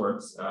facing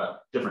towards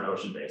different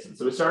ocean basins.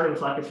 So we started in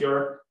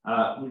Flekkefjord.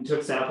 We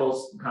took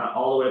samples kind of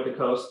all the way up the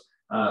coast.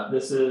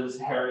 This is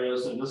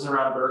Harrios, and this is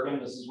around Bergen.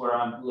 This is where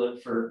I've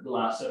lived for the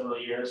last several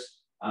years.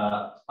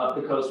 Up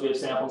the coast, we have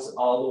samples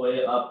all the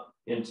way up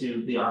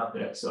into the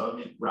Arctic. So I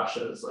mean,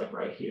 Russia is like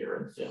right here,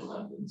 and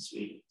Finland and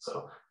Sweden.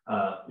 So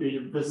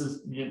this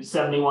is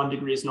 71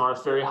 degrees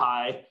north, very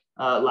high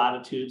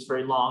latitudes,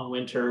 very long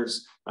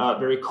winters,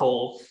 very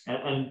cold,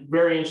 and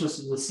very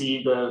interested to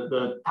see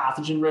the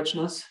pathogen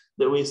richness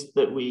that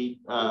we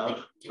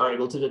are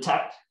able to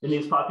detect in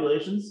these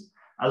populations,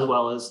 as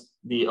well as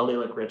the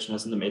allelic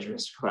richness in the major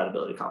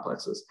histocompatibility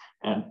complexes.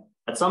 And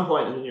at some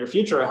point in the near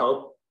future, I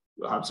hope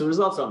we'll have some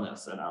results on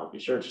this, and I'll be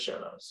sure to share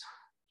those.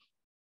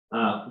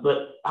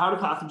 But how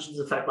do pathogens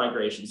affect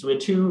migration? So we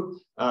had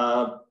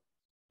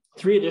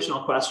three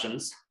additional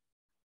questions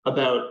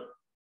about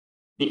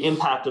the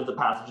impact of the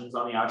pathogens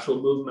on the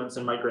actual movements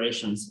and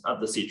migrations of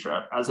the sea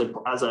trout. As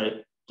I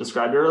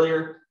described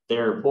earlier,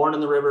 they're born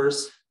in the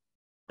rivers,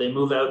 they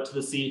move out to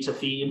the sea to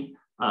feed,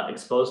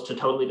 exposed to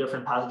totally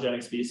different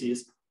pathogenic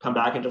species, come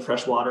back into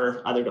fresh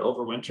water, either to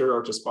overwinter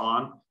or to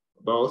spawn,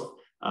 both,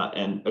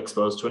 and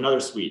exposed to another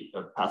suite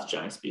of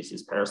pathogenic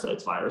species,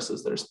 parasites,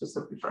 viruses that are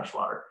specifically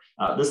freshwater.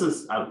 I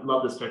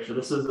love this picture.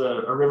 This is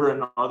a river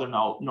in northern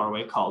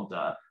Norway called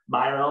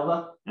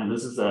Bayerelva, and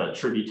this is a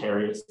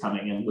tributary. It's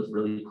coming in with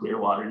really clear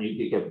water, and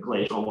you get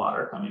glacial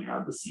water coming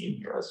out of the seam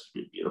here. It's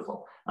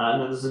beautiful.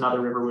 And then there's another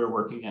river we were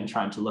working in,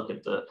 trying to look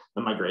at the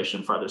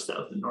migration farther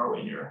south in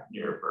Norway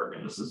near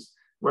Bergen. This is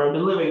where I've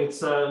been living.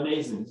 It's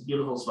amazing. It's a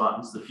beautiful spot.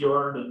 It's the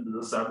fjord, and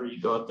the summer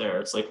you go out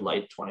there, it's like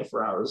light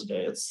 24 hours a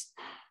day. It's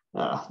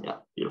yeah,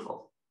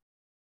 beautiful.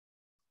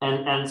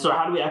 And so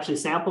how do we actually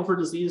sample for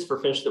disease for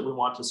fish that we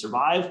want to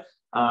survive?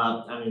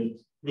 I mean,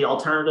 the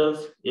alternative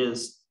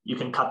is you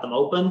can cut them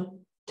open,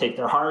 take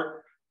their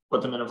heart,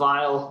 put them in a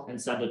vial,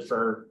 and send it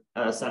to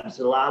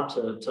the lab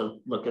to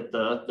look at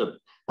the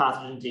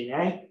pathogen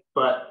DNA.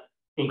 But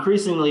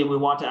increasingly, we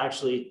want to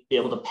actually be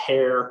able to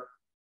pair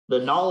the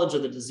knowledge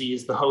of the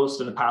disease, the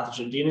host, and the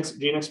pathogen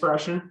gene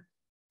expression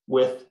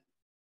with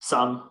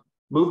some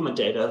movement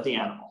data of the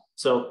animal.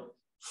 So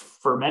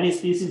for many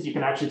species, you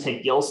can actually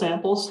take gill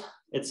samples.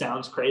 It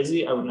sounds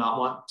crazy. I would not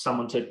want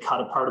someone to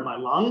cut a part of my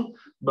lung,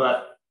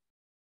 but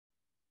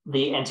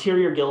the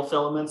anterior gill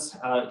filaments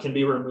can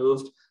be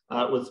removed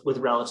with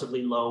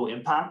relatively low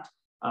impact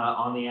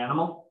on the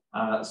animal.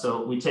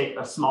 So we take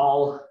a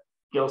small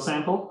gill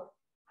sample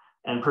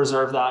and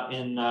preserve that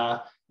in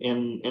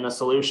a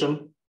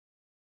solution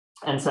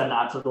and send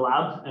that to the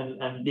lab.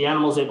 And the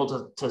animal is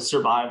able to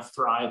survive,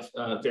 thrive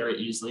very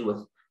easily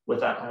with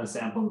that kind of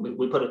sample.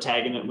 We put a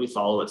tag in it and we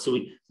follow it. So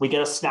we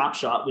get a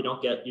snapshot. We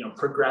don't get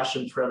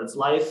progression throughout its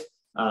life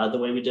the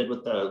way we did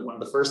with one of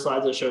the first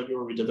slides I showed you,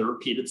 where we did the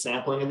repeated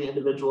sampling of the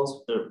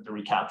individuals, the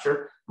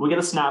recapture. We get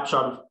a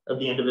snapshot of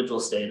the individual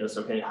status.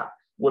 Okay,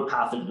 what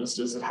pathogens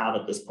does it have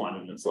at this point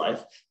in its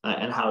life,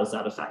 and how is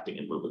that affecting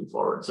it moving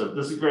forward? So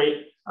this is a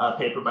great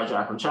paper by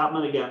Jacqueline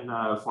Chapman, again,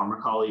 former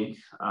colleague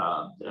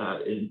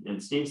in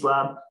Steve's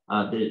lab,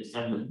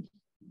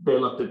 they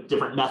looked at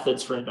different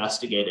methods for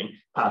investigating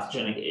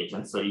pathogenic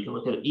agents. So you can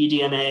look at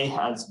eDNA,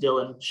 as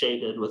Dylan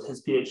shaded with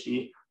his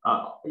PhD.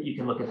 You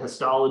can look at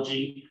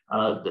histology,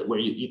 where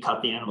you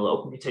cut the animal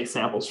open, you take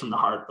samples from the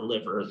heart, the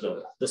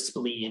liver, the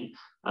spleen,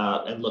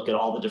 and look at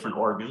all the different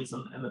organs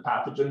and the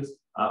pathogens.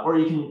 Or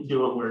you can do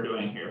what we're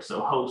doing here.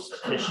 So host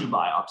tissue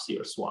biopsy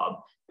or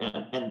swab.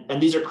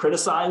 And these are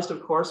criticized,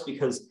 of course,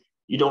 because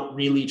you don't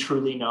really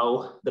truly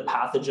know the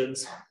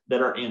pathogens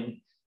that are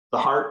in the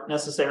heart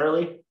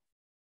necessarily.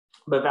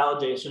 But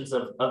validations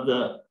of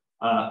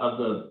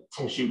the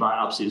tissue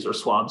biopsies or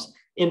swabs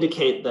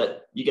indicate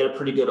that you get a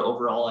pretty good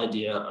overall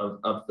idea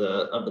of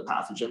the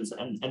pathogens,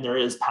 and there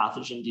is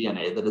pathogen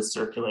DNA that is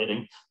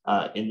circulating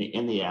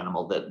in the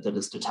animal that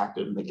is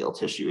detected in the gill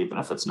tissue, even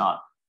if it's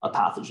not a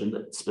pathogen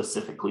that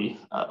specifically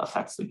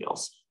affects the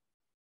gills.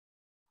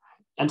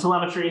 And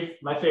telemetry,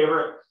 my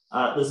favorite.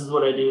 This is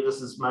what I do.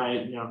 This is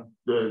my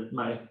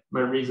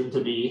my reason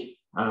to be.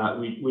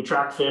 We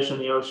track fish in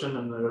the ocean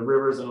and the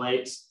rivers and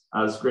lakes.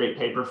 It's a great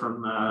paper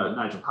from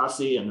Nigel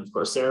Hussey, and of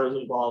course Sarah was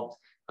involved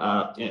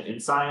in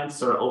science,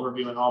 sort of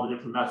overviewing all the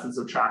different methods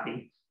of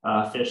tracking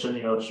fish in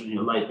the ocean,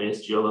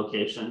 light-based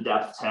geolocation,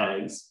 depth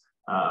tags,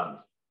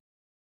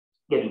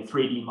 getting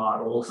 3D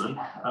models, and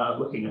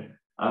looking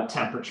at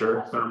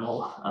temperature,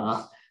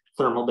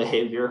 thermal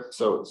behavior.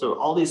 So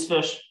all these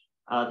fish,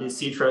 these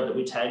sea trout that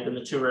we tagged in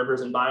the two rivers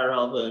in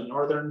Bayerelva in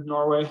northern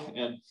Norway,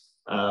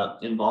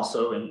 and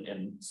also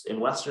in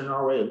western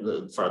Norway,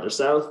 the farther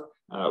south.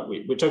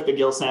 We took the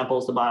gill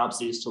samples, the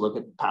biopsies, to look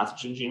at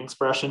pathogen gene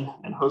expression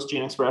and host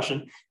gene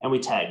expression, and we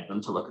tagged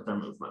them to look at their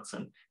movements.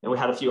 And we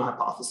had a few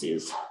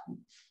hypotheses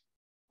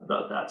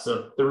about that.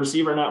 So the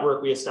receiver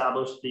network, we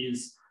established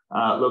these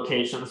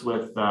locations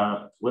with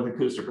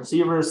acoustic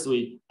receivers. So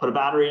we put a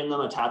battery in them,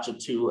 attach it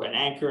to an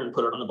anchor, and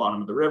put it on the bottom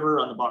of the river,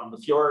 on the bottom of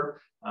the fjord,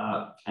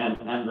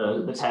 and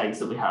the tags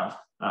that we have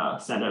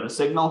send out a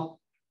signal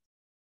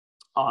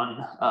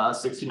on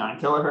 69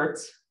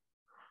 kilohertz.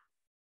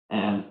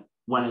 And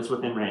when it's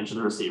within range of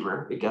the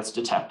receiver, it gets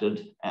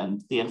detected,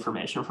 and the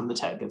information from the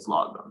tag gets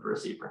logged on the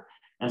receiver.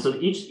 And so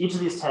each of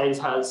these tags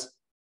has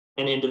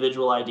an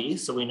individual ID,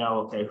 so we know,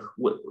 okay,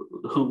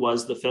 who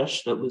was the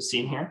fish that was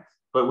seen here.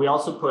 But we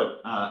also put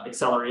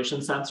acceleration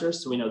sensors,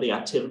 so we know the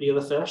activity of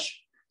the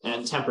fish,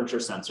 and temperature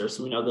sensors,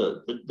 so we know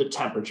the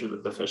temperature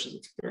that the fish is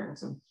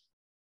experiencing.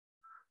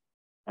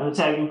 And the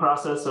tagging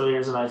process, so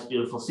here's a nice,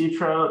 beautiful sea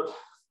trout.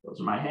 Those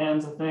are my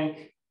hands, I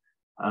think.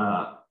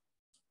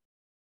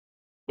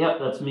 Yep,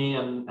 that's me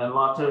and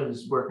Lotta,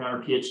 who's working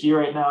on her PhD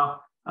right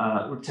now.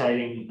 We're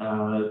tagging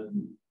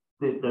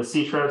the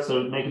sea trout,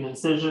 so make an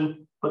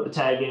incision, put the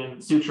tag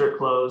in, suture it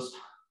closed,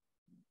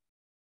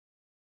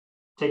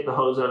 take the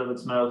hose out of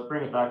its mouth,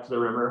 bring it back to the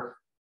river,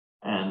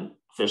 and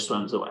fish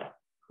swims away.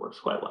 Works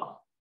quite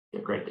well.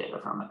 Get great data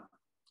from it.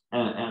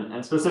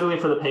 And specifically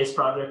for the PACE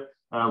project,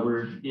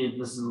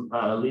 this is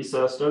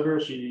Lisa Stoger.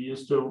 She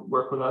used to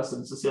work with us,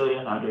 and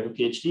Cecilia now doing a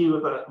PhD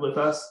with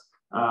us.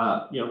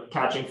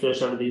 Catching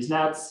fish out of these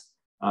nets,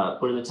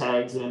 putting the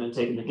tags in and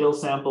taking the gill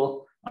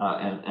sample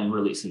and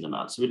releasing them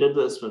out. So we did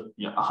this with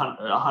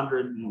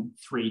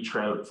 103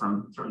 trout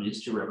from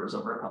these two rivers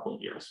over a couple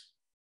of years.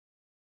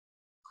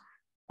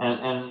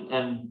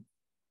 And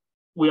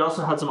we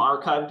also had some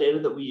archive data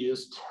that we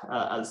used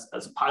as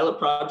a pilot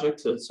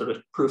project to sort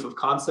of proof of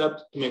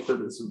concept to make sure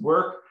that this would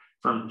work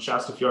from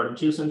Sjastafjord and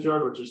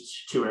Tusenfjord, which is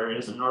two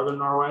areas in northern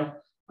Norway.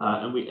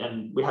 And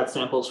we had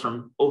samples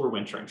from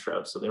overwintering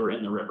trout, so they were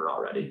in the river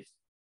already.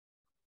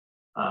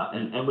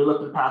 And we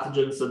looked at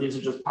pathogens, so these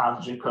are just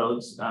pathogen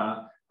codes.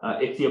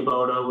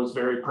 Ichthyobota was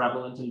very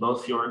prevalent in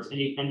both fjords, and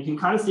you can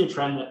kind of see a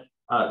trend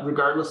that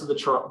regardless of the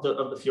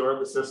fjord,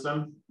 the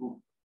system,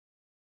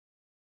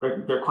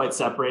 they're quite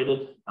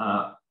separated.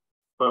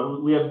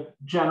 But we have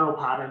general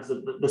patterns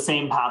that the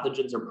same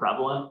pathogens are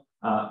prevalent,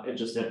 it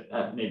just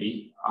at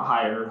maybe a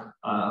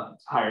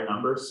higher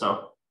numbers.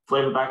 So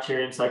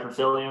Flavobacterium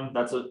psychrophilium,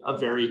 that's a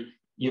very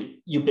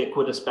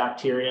ubiquitous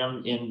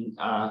bacterium in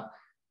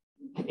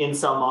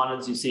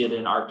salmonids. You see it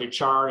in Arctic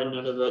char in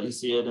Nunavut, you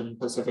see it in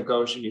Pacific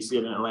Ocean, you see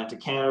it in Atlantic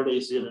Canada,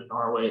 you see it in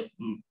Norway.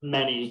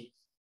 Many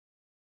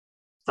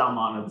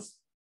salmonids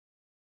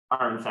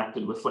are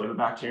infected with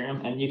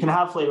Flavobacterium. And you can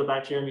have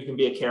Flavobacterium, you can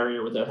be a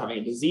carrier without having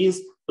a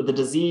disease, but the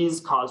disease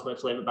caused by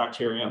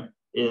Flavobacterium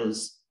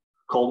is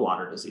cold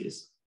water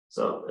disease.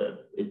 So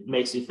it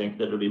makes you think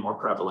that it would be more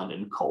prevalent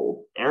in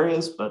cold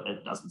areas, but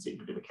it doesn't seem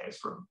to be the case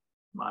from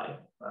my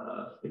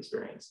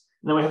experience.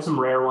 And then we have some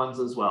rare ones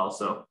as well.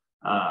 So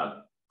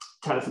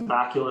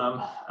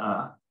Tenosibaculum,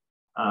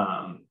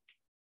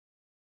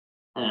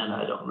 and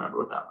I don't remember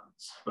what that one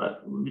is,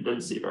 but we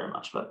didn't see very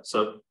much. But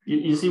so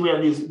you see, we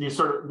have these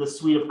sort of this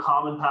suite of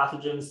common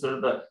pathogens,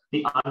 sort of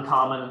the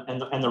uncommon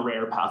and the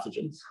rare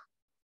pathogens.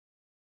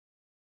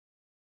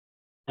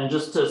 And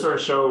just to sort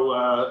of show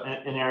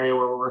an area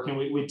where we're working,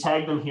 we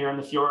tag them here in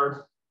the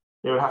fjord.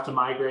 They would have to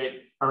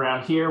migrate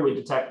around here. We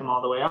detect them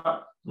all the way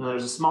up. And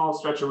there's a small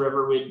stretch of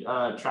river. We'd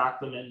track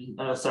them in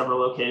several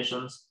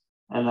locations.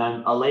 And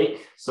then a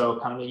lake, so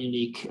kind of a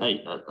unique,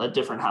 a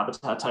different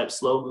habitat type,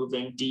 slow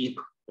moving, deep,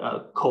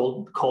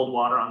 cold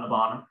water on the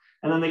bottom.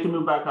 And then they can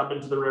move back up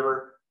into the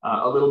river,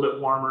 a little bit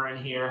warmer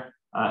in here,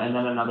 and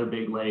then another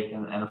big lake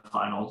and a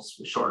final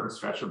shorter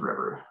stretch of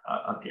river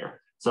up here.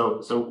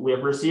 So we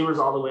have receivers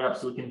all the way up,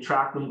 so we can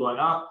track them going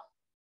up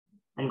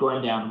and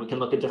going down. We can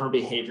look at different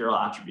behavioral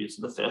attributes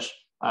of the fish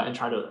and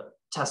try to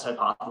test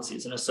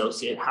hypotheses and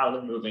associate how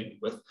they're moving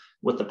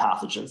with the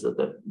pathogens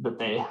that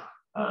they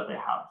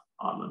have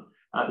on them.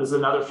 This is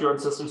another fjord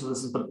system. So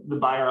this is the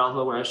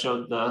Bayerelva, where I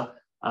showed the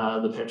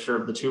picture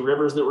of the two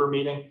rivers that we're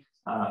meeting.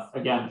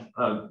 Again,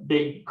 a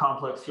big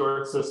complex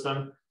fjord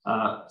system,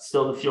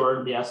 still the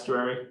fjord, the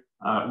estuary,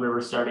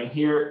 river starting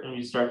here, and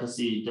you start to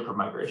see different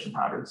migration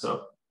patterns.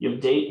 So you have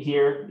date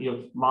here, you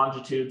have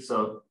longitude.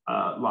 So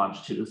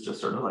longitude is just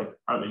sort of like,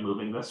 are they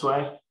moving this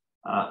way?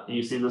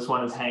 You see this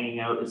one is hanging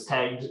out, it's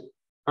tagged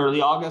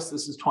early August.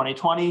 This is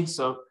 2020.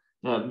 So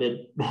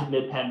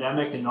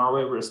mid-pandemic in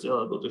Norway, we're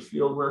still able to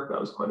field work. That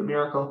was quite a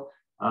miracle.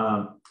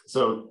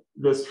 So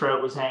this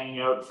trout was hanging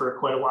out for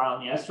quite a while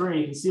in the estuary.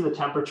 You can see the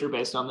temperature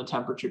based on the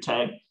temperature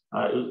tag.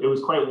 It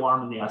was quite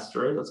warm in the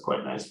estuary. That's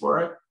quite nice for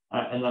it.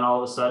 And then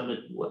all of a sudden it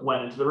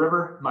went into the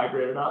river,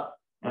 migrated up,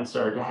 and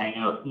started to hang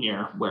out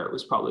near where it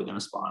was probably going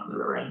to spawn in the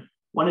river. And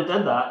when it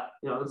did that,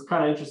 it's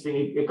kind of interesting.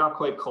 It got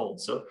quite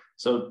cold.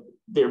 So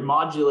they're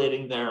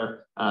modulating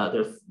their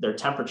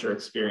temperature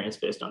experience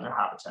based on their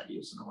habitat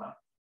use in a way.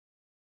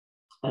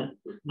 And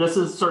this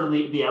is sort of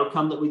the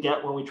outcome that we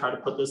get when we try to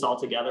put this all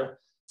together.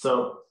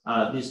 So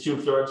these two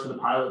fjords for the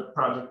pilot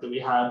project that we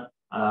had,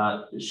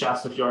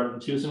 Sjastafjord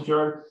and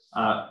Tusenfjord,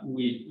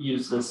 we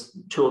use this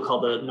tool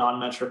called the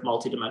non-metric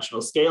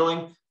multidimensional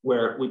scaling,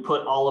 where we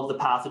put all of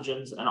the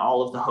pathogens and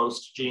all of the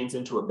host genes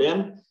into a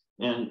bin,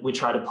 and we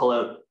try to pull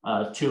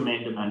out two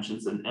main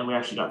dimensions, and we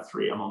actually got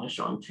three. I'm only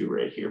showing two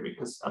right here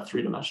because a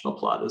three-dimensional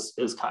plot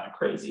is kind of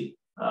crazy.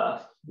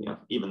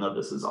 Even though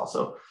this is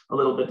also a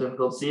little bit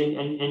difficult to see,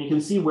 and you can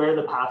see where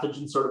the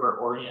pathogens sort of are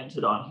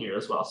oriented on here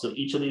as well. So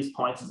each of these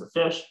points is a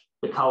fish.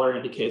 The color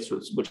indicates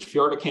which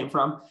fjord it came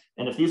from.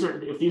 And if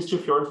these two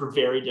fjords were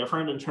very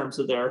different in terms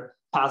of their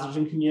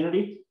pathogen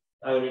community,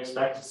 I would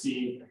expect to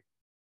see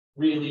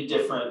really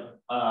different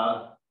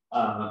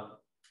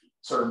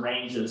sort of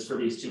ranges for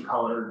these two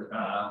colored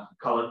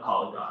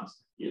polygons.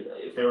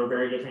 If they were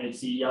very different, you'd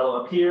see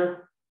yellow up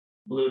here,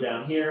 blue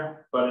down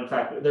here, but in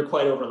fact, they're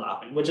quite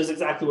overlapping, which is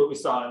exactly what we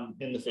saw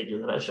in the figure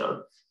that I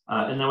showed.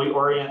 And then we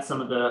orient some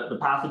of the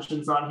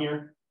pathogens on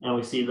here, and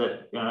we see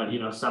that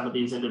some of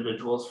these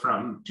individuals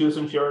from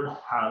Tusenfjord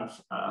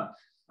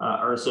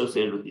are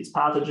associated with these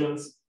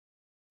pathogens,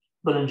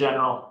 but in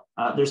general,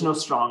 there's no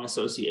strong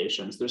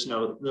associations. There's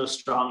no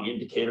strong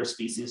indicator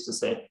species to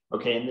say,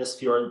 okay, in this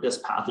fjord,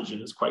 this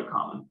pathogen is quite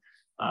common.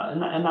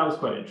 And that was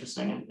quite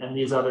interesting. And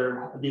these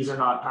are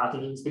not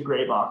pathogens, the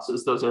gray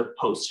boxes, those are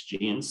host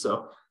genes.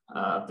 So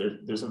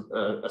there's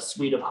a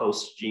suite of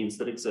host genes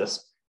that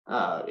exist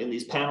in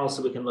these panels.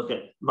 So we can look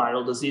at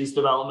viral disease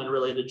development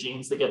related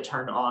genes that get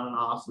turned on and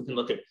off. We can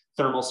look at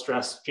thermal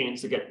stress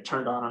genes that get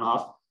turned on and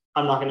off.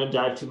 I'm not going to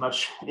dive too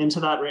much into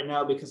that right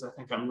now because I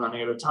think I'm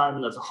running out of time,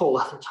 and that's a whole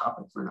other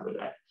topic for another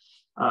day.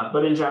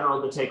 But in general,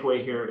 the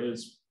takeaway here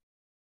is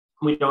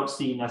we don't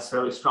see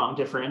necessarily strong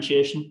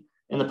differentiation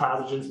in the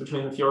pathogens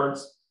between the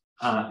fjords.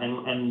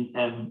 And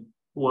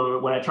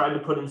when I tried to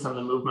put in some of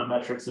the movement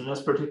metrics in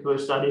this particular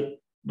study,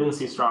 didn't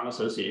see strong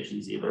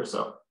associations either.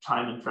 So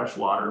time in fresh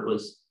water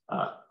was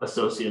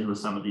associated with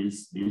some of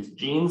these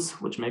genes,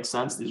 which makes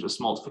sense. These are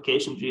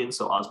smoltification genes,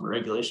 so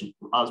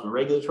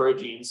osmoregulatory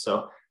genes.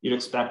 So you'd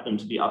expect them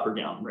to be up or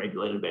down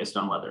regulated based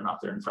on whether or not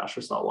they're in fresh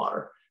or salt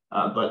water,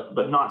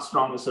 but not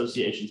strong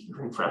associations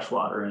between fresh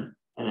water and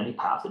any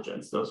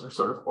pathogens. Those are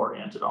sort of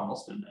oriented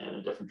almost in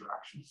a different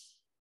direction.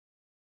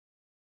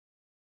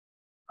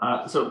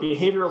 So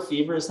behavioral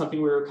fever is something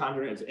we were kind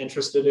of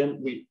interested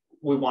in. We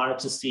wanted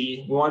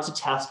to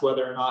test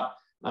whether or not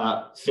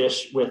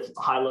fish with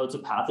high loads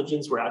of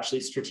pathogens were actually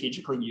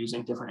strategically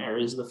using different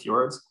areas of the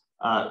fjords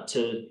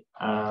to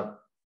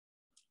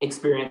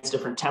experience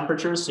different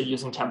temperatures. So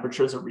using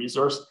temperature as a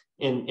resource.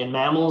 In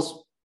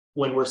mammals,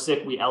 when we're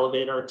sick, we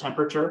elevate our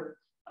temperature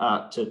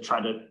to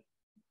try to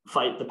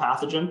fight the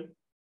pathogen.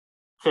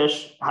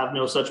 Fish have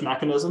no such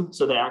mechanism,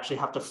 so they actually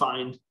have to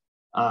find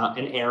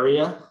an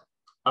area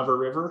of a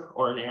river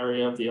or an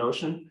area of the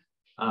ocean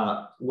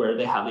where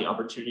they have the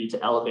opportunity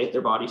to elevate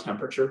their body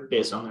temperature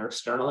based on their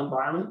external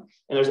environment.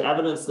 And there's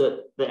evidence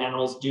that the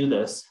animals do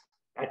this,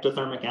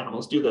 ectothermic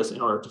animals do this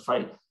in order to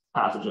fight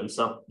pathogens.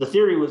 So the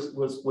theory was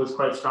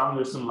quite strong.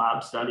 There's some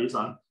lab studies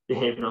on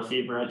behavioral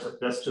fever. I took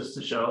this just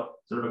to show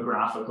sort of a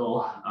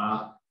graphical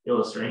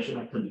illustration.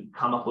 I couldn't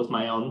come up with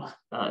my own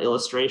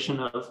illustration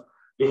of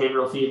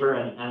behavioral fever.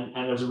 And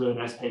there's a really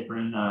nice paper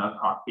in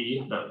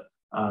ProcB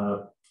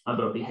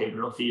about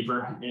behavioral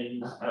fever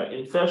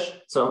in fish.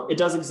 So it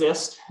does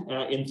exist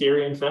in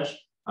theory in fish.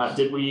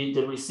 Did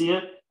we see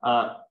it?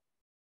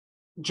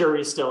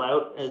 Jury's still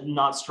out.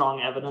 Not strong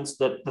evidence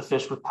that the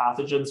fish with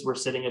pathogens were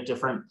sitting at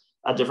different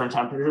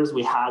temperatures.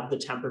 We had the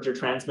temperature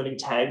transmitting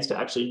tags to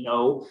actually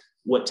know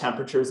what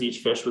temperatures each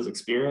fish was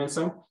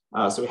experiencing.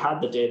 So we had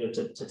the data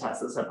to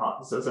test this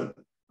hypothesis. And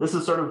this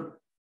is sort of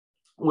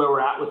where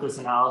we're at with this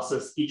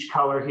analysis. Each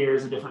color here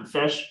is a different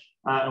fish,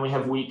 and we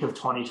have week of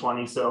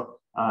 2020. So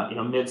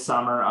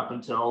midsummer up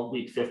until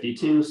week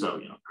 52.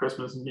 So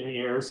Christmas and New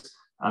Year's,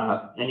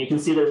 and you can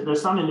see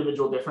there's some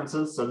individual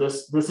differences. So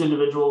this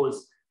individual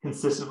was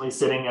consistently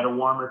sitting at a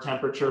warmer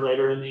temperature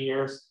later in the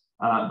years,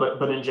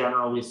 but in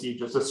general we see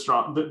just a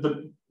strong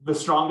the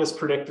strongest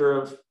predictor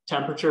of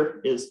temperature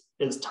is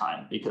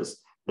time, because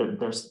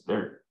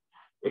they're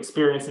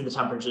experiencing the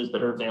temperatures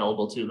that are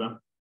available to them,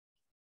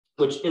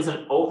 which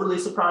isn't overly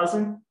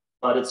surprising,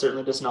 but it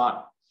certainly does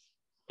not,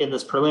 in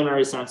this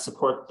preliminary sense,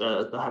 support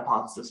the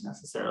hypothesis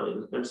necessarily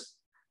that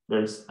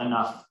there's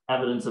enough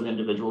evidence of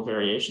individual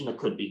variation that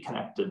could be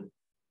connected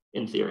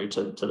in theory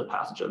to the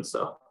pathogen.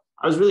 So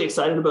I was really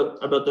excited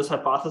about this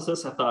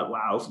hypothesis. I thought,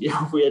 wow,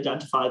 if we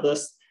identify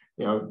this,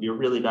 it'd be a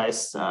really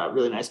nice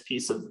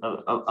piece of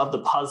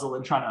the puzzle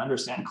in trying to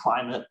understand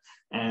climate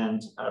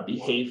and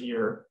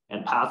behavior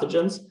and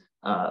pathogens.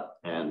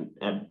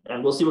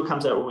 And we'll see what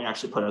comes out when we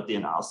actually put out the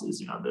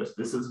analyses.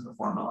 This isn't a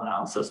formal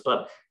analysis,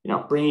 but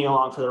bringing you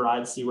along for the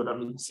ride, see what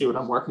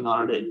I'm working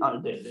on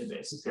a day-to-day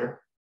basis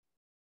here.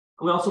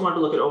 We also wanted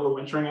to look at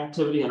overwintering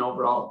activity and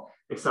overall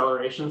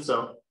acceleration.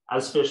 So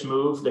as fish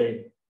move,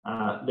 they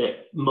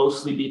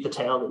mostly beat the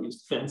tail. They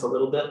use fins a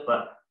little bit,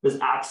 but this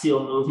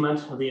axial movement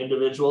of the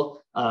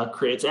individual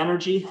creates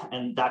energy,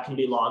 and that can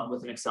be logged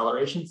with an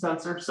acceleration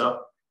sensor.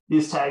 So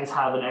these tags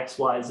have an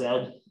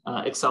XYZ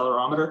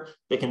accelerometer.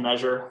 They can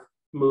measure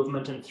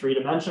movement in 3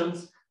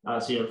 dimensions.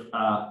 So you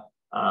have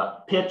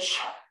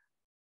pitch,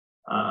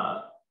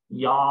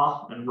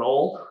 yaw, and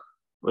roll,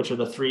 which are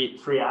the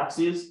three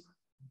axes.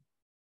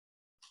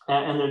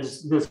 And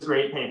there's this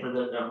great paper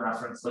that I've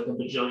referenced like a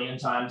bajillion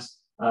times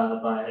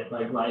by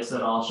Gleiss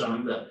et al.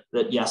 Showing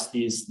that yes,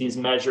 these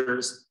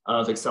measures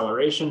of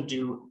acceleration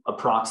do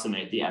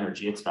approximate the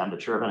energy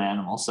expenditure of an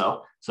animal.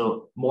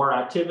 So more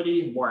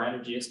activity, more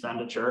energy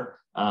expenditure,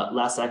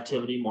 less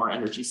activity, more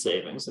energy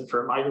savings. And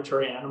for a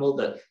migratory animal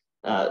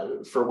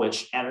for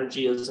which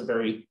energy is a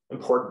very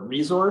important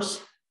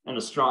resource and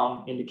a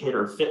strong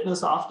indicator of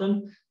fitness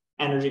often,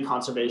 energy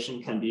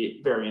conservation can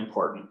be very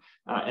important.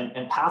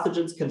 And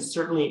pathogens can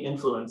certainly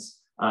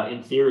influence,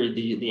 in theory,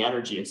 the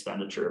energy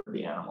expenditure of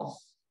the animal.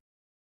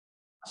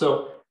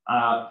 So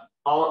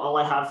all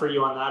I have for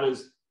you on that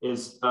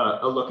is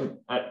a look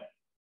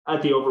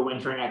at the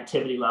overwintering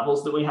activity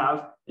levels that we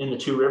have in the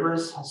two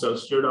rivers, so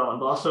Stjørdal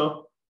and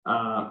Bosso.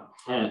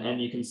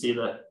 And you can see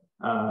that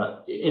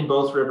in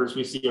both rivers,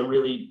 we see a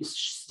really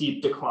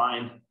steep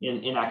decline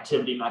in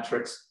activity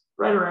metrics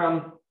right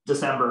around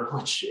December,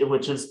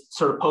 which is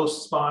sort of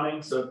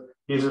post-spawning. So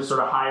these are sort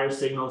of higher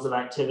signals of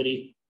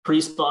activity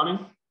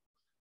pre-spawning,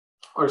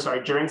 or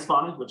sorry, during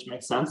spawning, which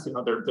makes sense. You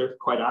know, they're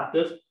quite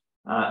active.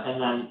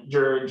 And then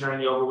during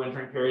the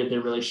overwintering period, they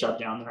really shut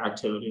down their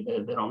activity.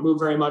 They don't move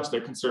very much.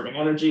 They're conserving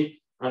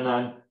energy. And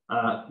then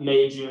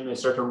May, June, they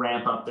start to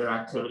ramp up their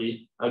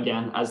activity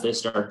again as they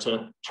start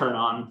to turn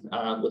on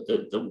with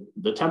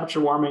the temperature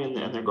warming,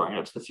 and they're going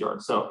out to the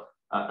fjord. So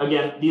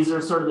again, these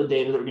are sort of the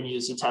data that we're going to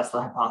use to test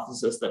the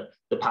hypothesis that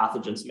the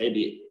pathogens may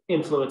be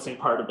influencing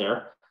part of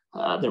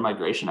their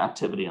migration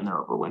activity and their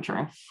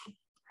overwintering.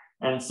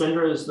 And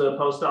Sindre is the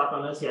postdoc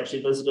on this. He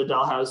actually visited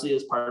Dalhousie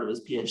as part of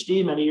his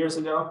PhD many years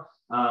ago.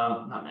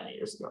 Not many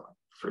years ago, like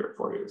 3 or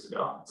 4 years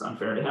ago. It's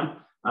unfair to him.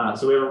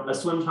 So we have a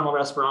swim tunnel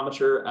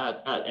respirometer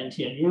at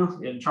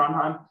NTNU in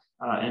Trondheim,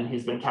 and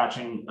he's been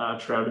catching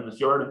trout in the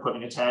fjord and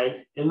putting a tag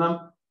in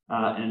them.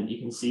 And you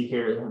can see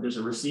here, there's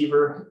a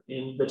receiver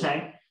in the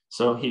tank.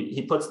 So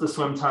he puts the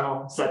swim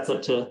tunnel, sets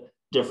it to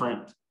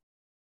different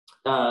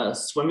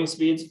swimming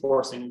speeds,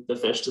 forcing the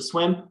fish to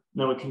swim. And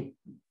then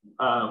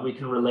we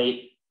can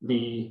relate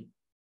the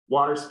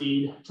water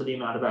speed to the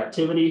amount of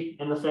activity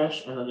in the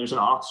fish. And then there's an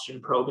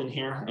oxygen probe in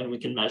here, and we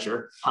can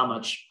measure how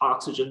much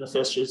oxygen the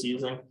fish is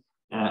using.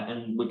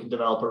 And we can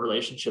develop a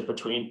relationship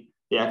between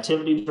the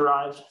activity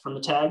derived from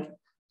the tag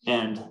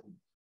and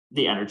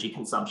the energy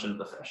consumption of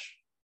the fish.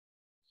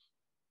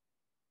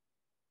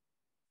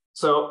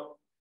 So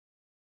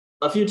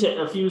a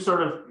few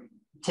sort of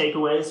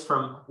takeaways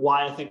from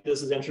why I think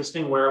this is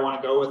interesting, where I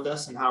want to go with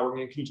this, and how we're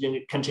going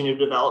to continue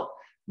to develop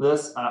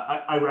this.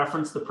 I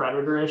referenced the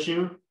predator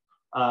issue,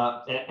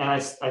 and I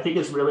think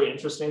it's really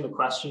interesting, the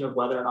question of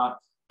whether or not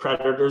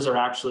predators are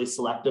actually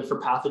selective for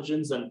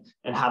pathogens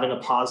and having a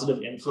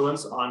positive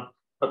influence on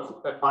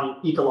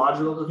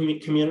ecological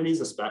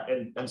communities,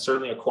 and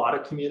certainly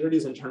aquatic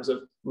communities, in terms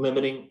of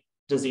limiting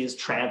disease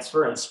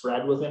transfer and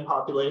spread within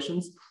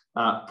populations.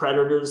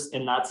 Predators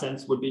in that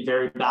sense would be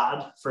very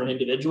bad for an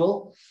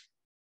individual.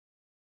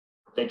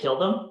 They kill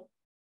them,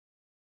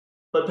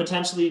 but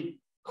potentially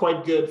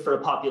quite good for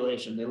a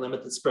population. They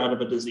limit the spread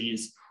of a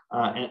disease.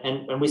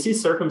 And we see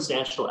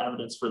circumstantial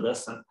evidence for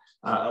this, and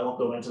I won't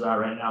go into that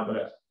right now,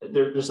 but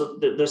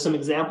there's some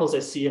examples I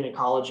see in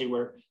ecology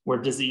where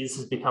disease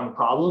has become a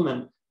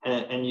problem,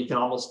 and you can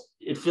almost,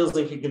 it feels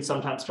like you can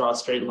sometimes draw a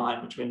straight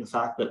line between the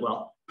fact that,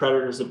 well,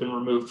 predators have been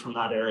removed from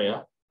that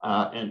area,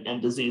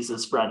 and disease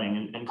is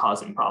spreading and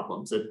causing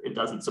problems. It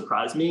doesn't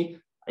surprise me.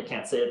 I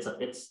can't say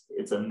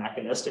it's a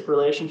mechanistic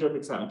relationship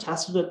because I haven't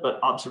tested it, but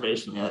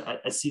observationally,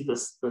 I see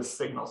this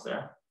signals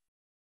there.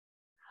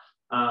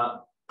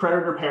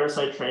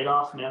 Predator-parasite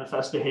trade-off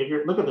manifest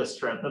behavior. Look at this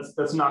trend.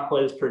 That's not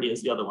quite as pretty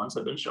as the other ones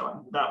I've been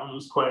showing. That one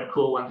was quite a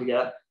cool one to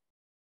get.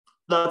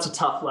 That's a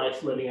tough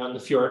life living on the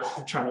fjord,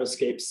 trying to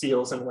escape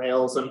seals and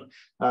whales and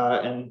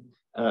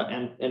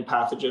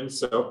pathogens.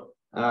 So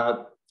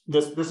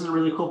this is a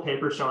really cool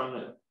paper showing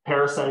that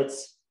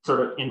parasites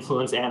sort of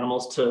influence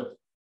animals to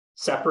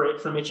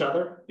separate from each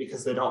other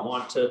because they don't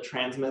want to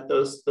transmit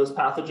those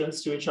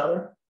pathogens to each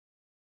other.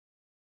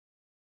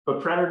 But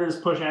predators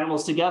push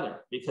animals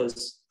together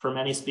because for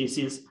many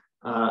species,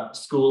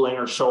 schooling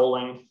or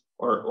shoaling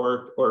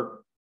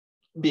or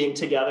being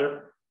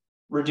together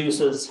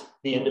reduces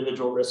the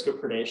individual risk of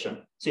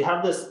predation. So you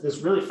have this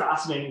really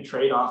fascinating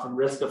trade-off and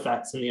risk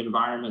effects in the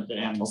environment that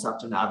animals have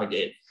to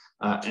navigate.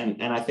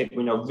 And I think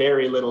we know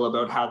very little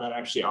about how that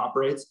actually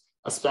operates,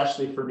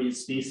 especially for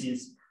these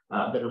species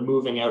that are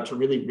moving out to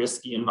really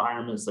risky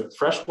environments. Like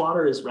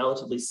freshwater is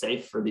relatively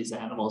safe for these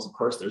animals. Of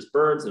course, there's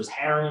birds, there's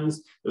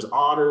herons, there's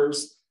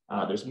otters,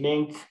 there's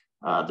mink,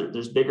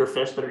 there's bigger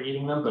fish that are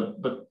eating them,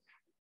 but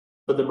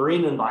the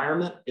marine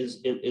environment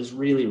is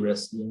really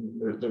risky.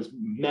 There's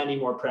many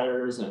more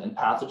predators and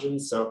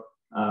pathogens. So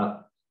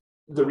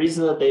the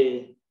reason that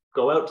they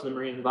go out to the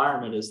marine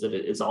environment is that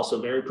it's also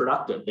very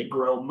productive. They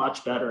grow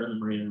much better in the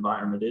marine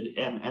environment.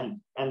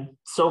 And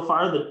so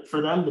far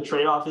for them, the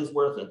trade-off is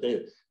worth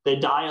it. They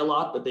die a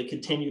lot, but they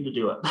continue to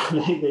do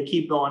it. they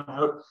keep going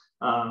out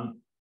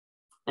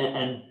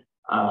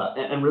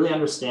and really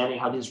understanding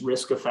how these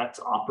risk effects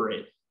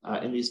operate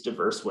in these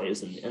diverse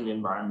ways in the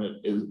environment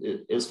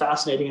is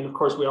fascinating. And of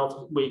course,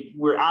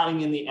 we're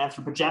adding in the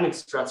anthropogenic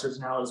stressors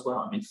now as well.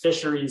 I mean,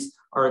 fisheries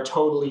are a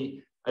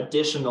totally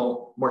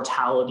additional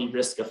mortality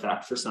risk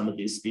effect for some of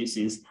these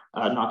species,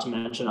 not to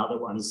mention other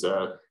ones,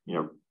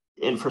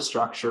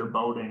 infrastructure,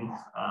 boating,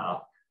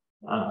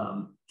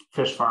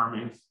 fish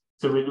farming.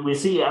 So we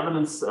see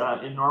evidence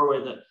in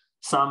Norway that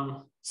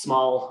some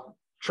small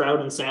trout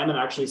and salmon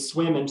actually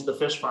swim into the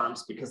fish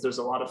farms because there's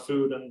a lot of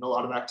food and a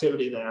lot of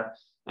activity there.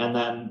 and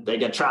then they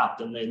get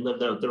trapped and they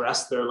live out the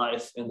rest of their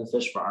life in the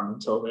fish farm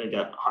until they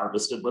get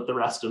harvested with the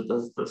rest of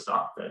the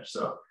stock fish.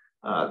 So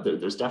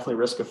there's definitely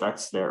risk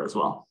effects there as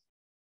well.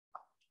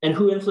 And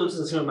who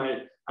influences whom?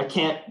 I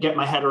can't get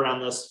my head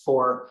around this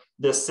for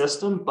this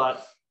system,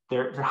 but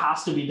there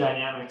has to be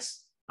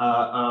dynamics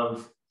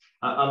of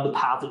the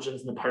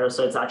pathogens and the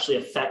parasites actually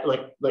affect,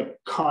 like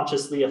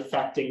consciously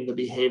affecting the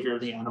behavior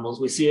of the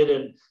animals. We see it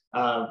in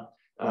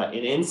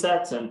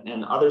insects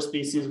and other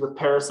species with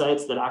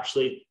parasites that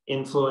actually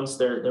influence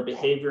their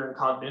behavior and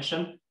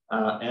cognition.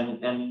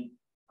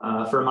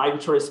 For a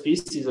migratory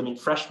species, I mean,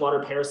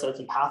 freshwater parasites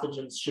and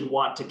pathogens should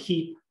want to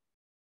keep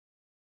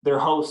their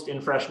host in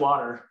fresh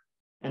water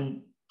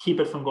and keep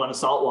it from going to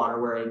salt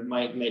water where it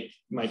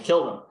might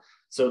kill them.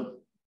 So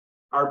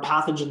our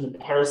pathogens and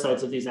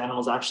parasites of these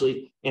animals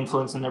actually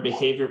influencing their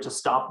behavior to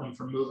stop them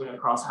from moving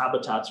across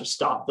habitats or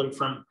stop them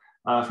from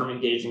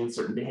engaging in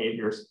certain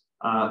behaviors.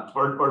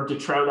 Or do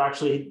trout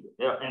actually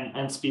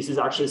and species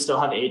actually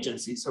still have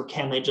agency? So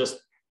can they just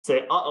say,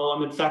 uh-oh,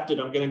 I'm infected,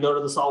 I'm going to go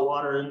to the salt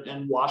water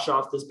and wash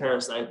off this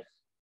parasite?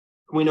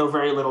 We know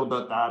very little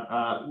about that.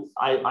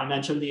 I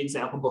mentioned the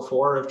example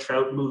before of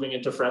trout moving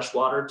into fresh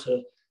water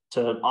to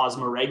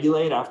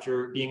osmoregulate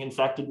after being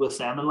infected with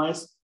salmon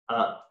lice.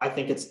 I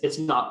think it's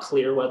not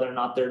clear whether or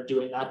not they're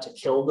doing that to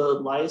kill the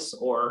lice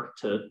or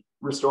to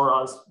restore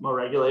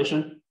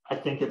osmoregulation. I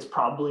think it's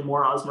probably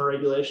more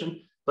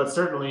osmoregulation, but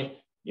certainly,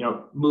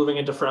 moving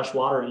into fresh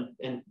water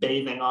and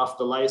bathing off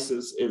the lice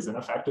is an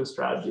effective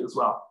strategy as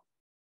well.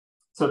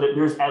 So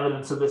there's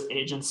evidence of this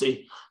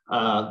agency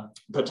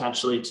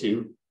potentially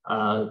to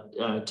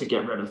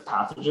get rid of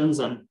pathogens,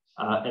 and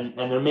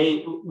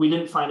we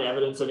didn't find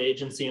evidence of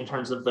agency in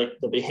terms of like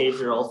the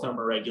behavioral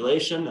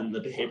thermoregulation and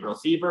the behavioral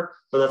fever,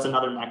 but that's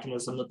another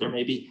mechanism that there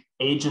may be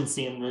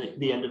agency in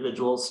the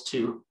individuals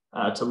to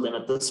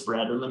limit the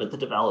spread or limit the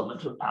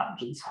development of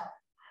pathogens.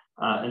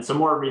 And some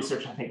more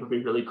research I think would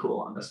be really cool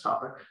on this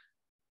topic.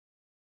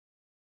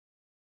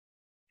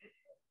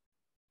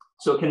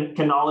 So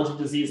can knowledge of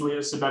disease lead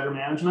us to better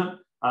management?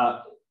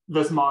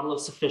 This model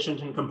of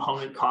sufficient and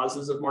component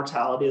causes of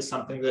mortality is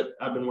something that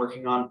I've been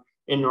working on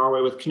in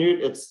Norway with Knut.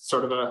 It's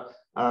sort of an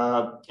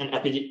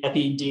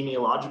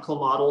epidemiological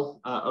model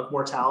of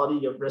mortality.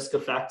 You have risk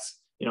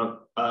effects. You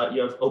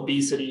have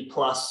obesity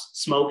plus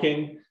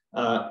smoking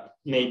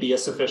may be a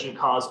sufficient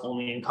cause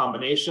only in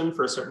combination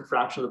for a certain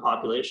fraction of the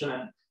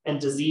population, and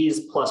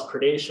disease plus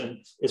predation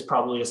is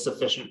probably a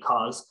sufficient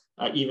cause.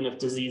 Even if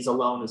disease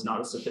alone is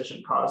not a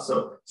sufficient cause.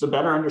 So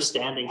better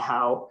understanding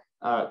how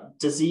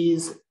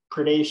disease,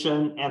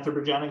 predation,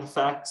 anthropogenic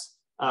effects,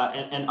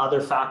 and other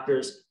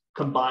factors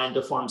combine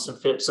to form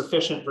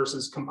sufficient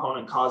versus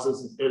component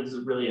causes is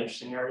a really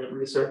interesting area of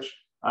research.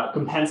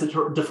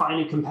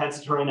 Defining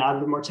compensatory and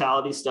additive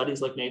mortality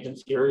studies like Nathan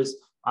Fury's.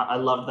 I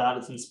love that.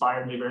 It's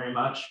inspired me very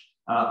much.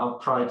 I'll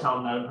probably tell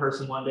him that in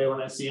person one day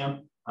when I see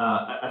him.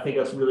 I think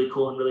that's really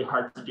cool and really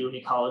hard to do in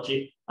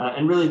ecology.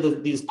 And really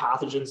these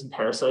pathogens and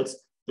parasites,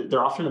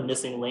 they're often a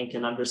missing link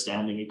in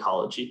understanding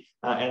ecology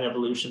and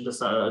evolution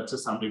to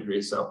some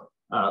degree. So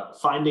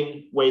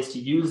finding ways to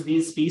use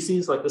these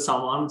species like the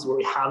salmons where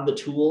we have the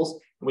tools,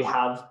 and we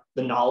have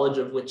the knowledge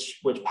of which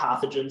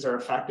pathogens are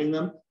affecting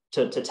them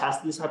to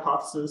test these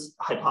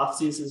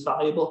hypotheses is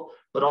valuable,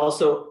 but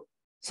also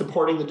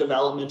supporting the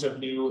development of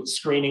new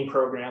screening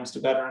programs to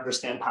better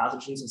understand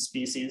pathogens and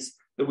species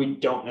that we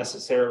don't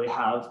necessarily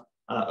have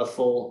a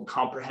full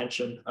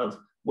comprehension of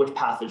which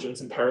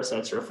pathogens and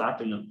parasites are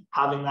affecting them.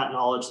 Having that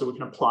knowledge so we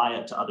can apply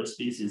it to other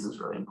species is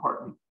really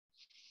important.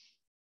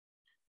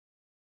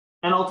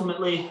 And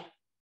ultimately,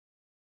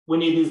 we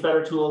need these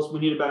better tools. We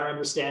need a better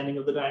understanding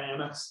of the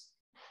dynamics.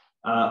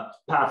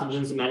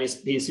 Pathogens in many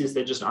species,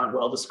 they just aren't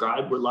well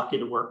described. We're lucky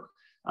to work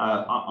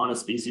on a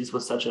species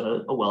with such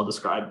a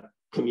well-described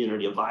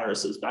community of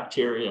viruses,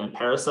 bacteria, and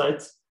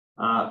parasites.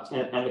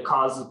 And the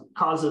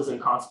causes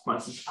and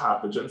consequences of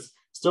pathogens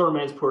still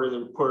remains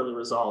poorly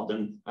resolved.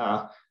 And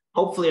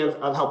hopefully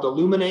I've helped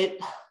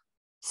illuminate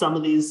some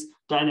of these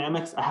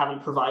dynamics. I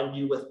haven't provided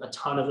you with a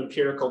ton of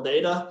empirical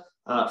data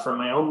from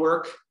my own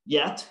work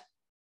yet.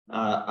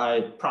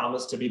 I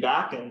promise to be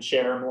back and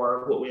share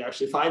more of what we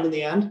actually find in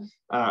the end.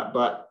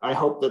 But I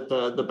hope that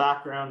the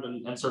background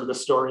and sort of the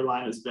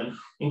storyline has been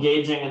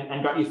engaging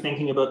and got you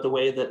thinking about the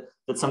way that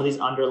some of these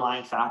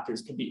underlying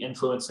factors could be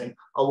influencing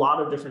a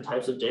lot of different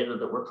types of data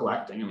that we're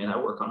collecting. I mean, I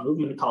work on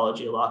movement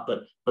ecology a lot,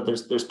 but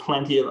there's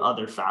plenty of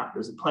other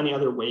factors and plenty of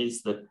other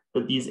ways that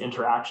these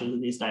interactions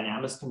and these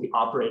dynamics can be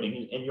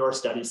operating in your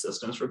study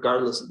systems,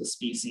 regardless of the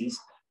species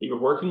that you're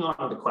working on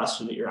or the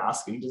question that you're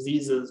asking.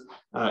 Diseases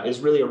is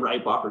really a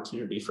ripe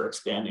opportunity for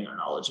expanding our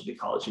knowledge of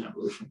ecology and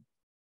evolution.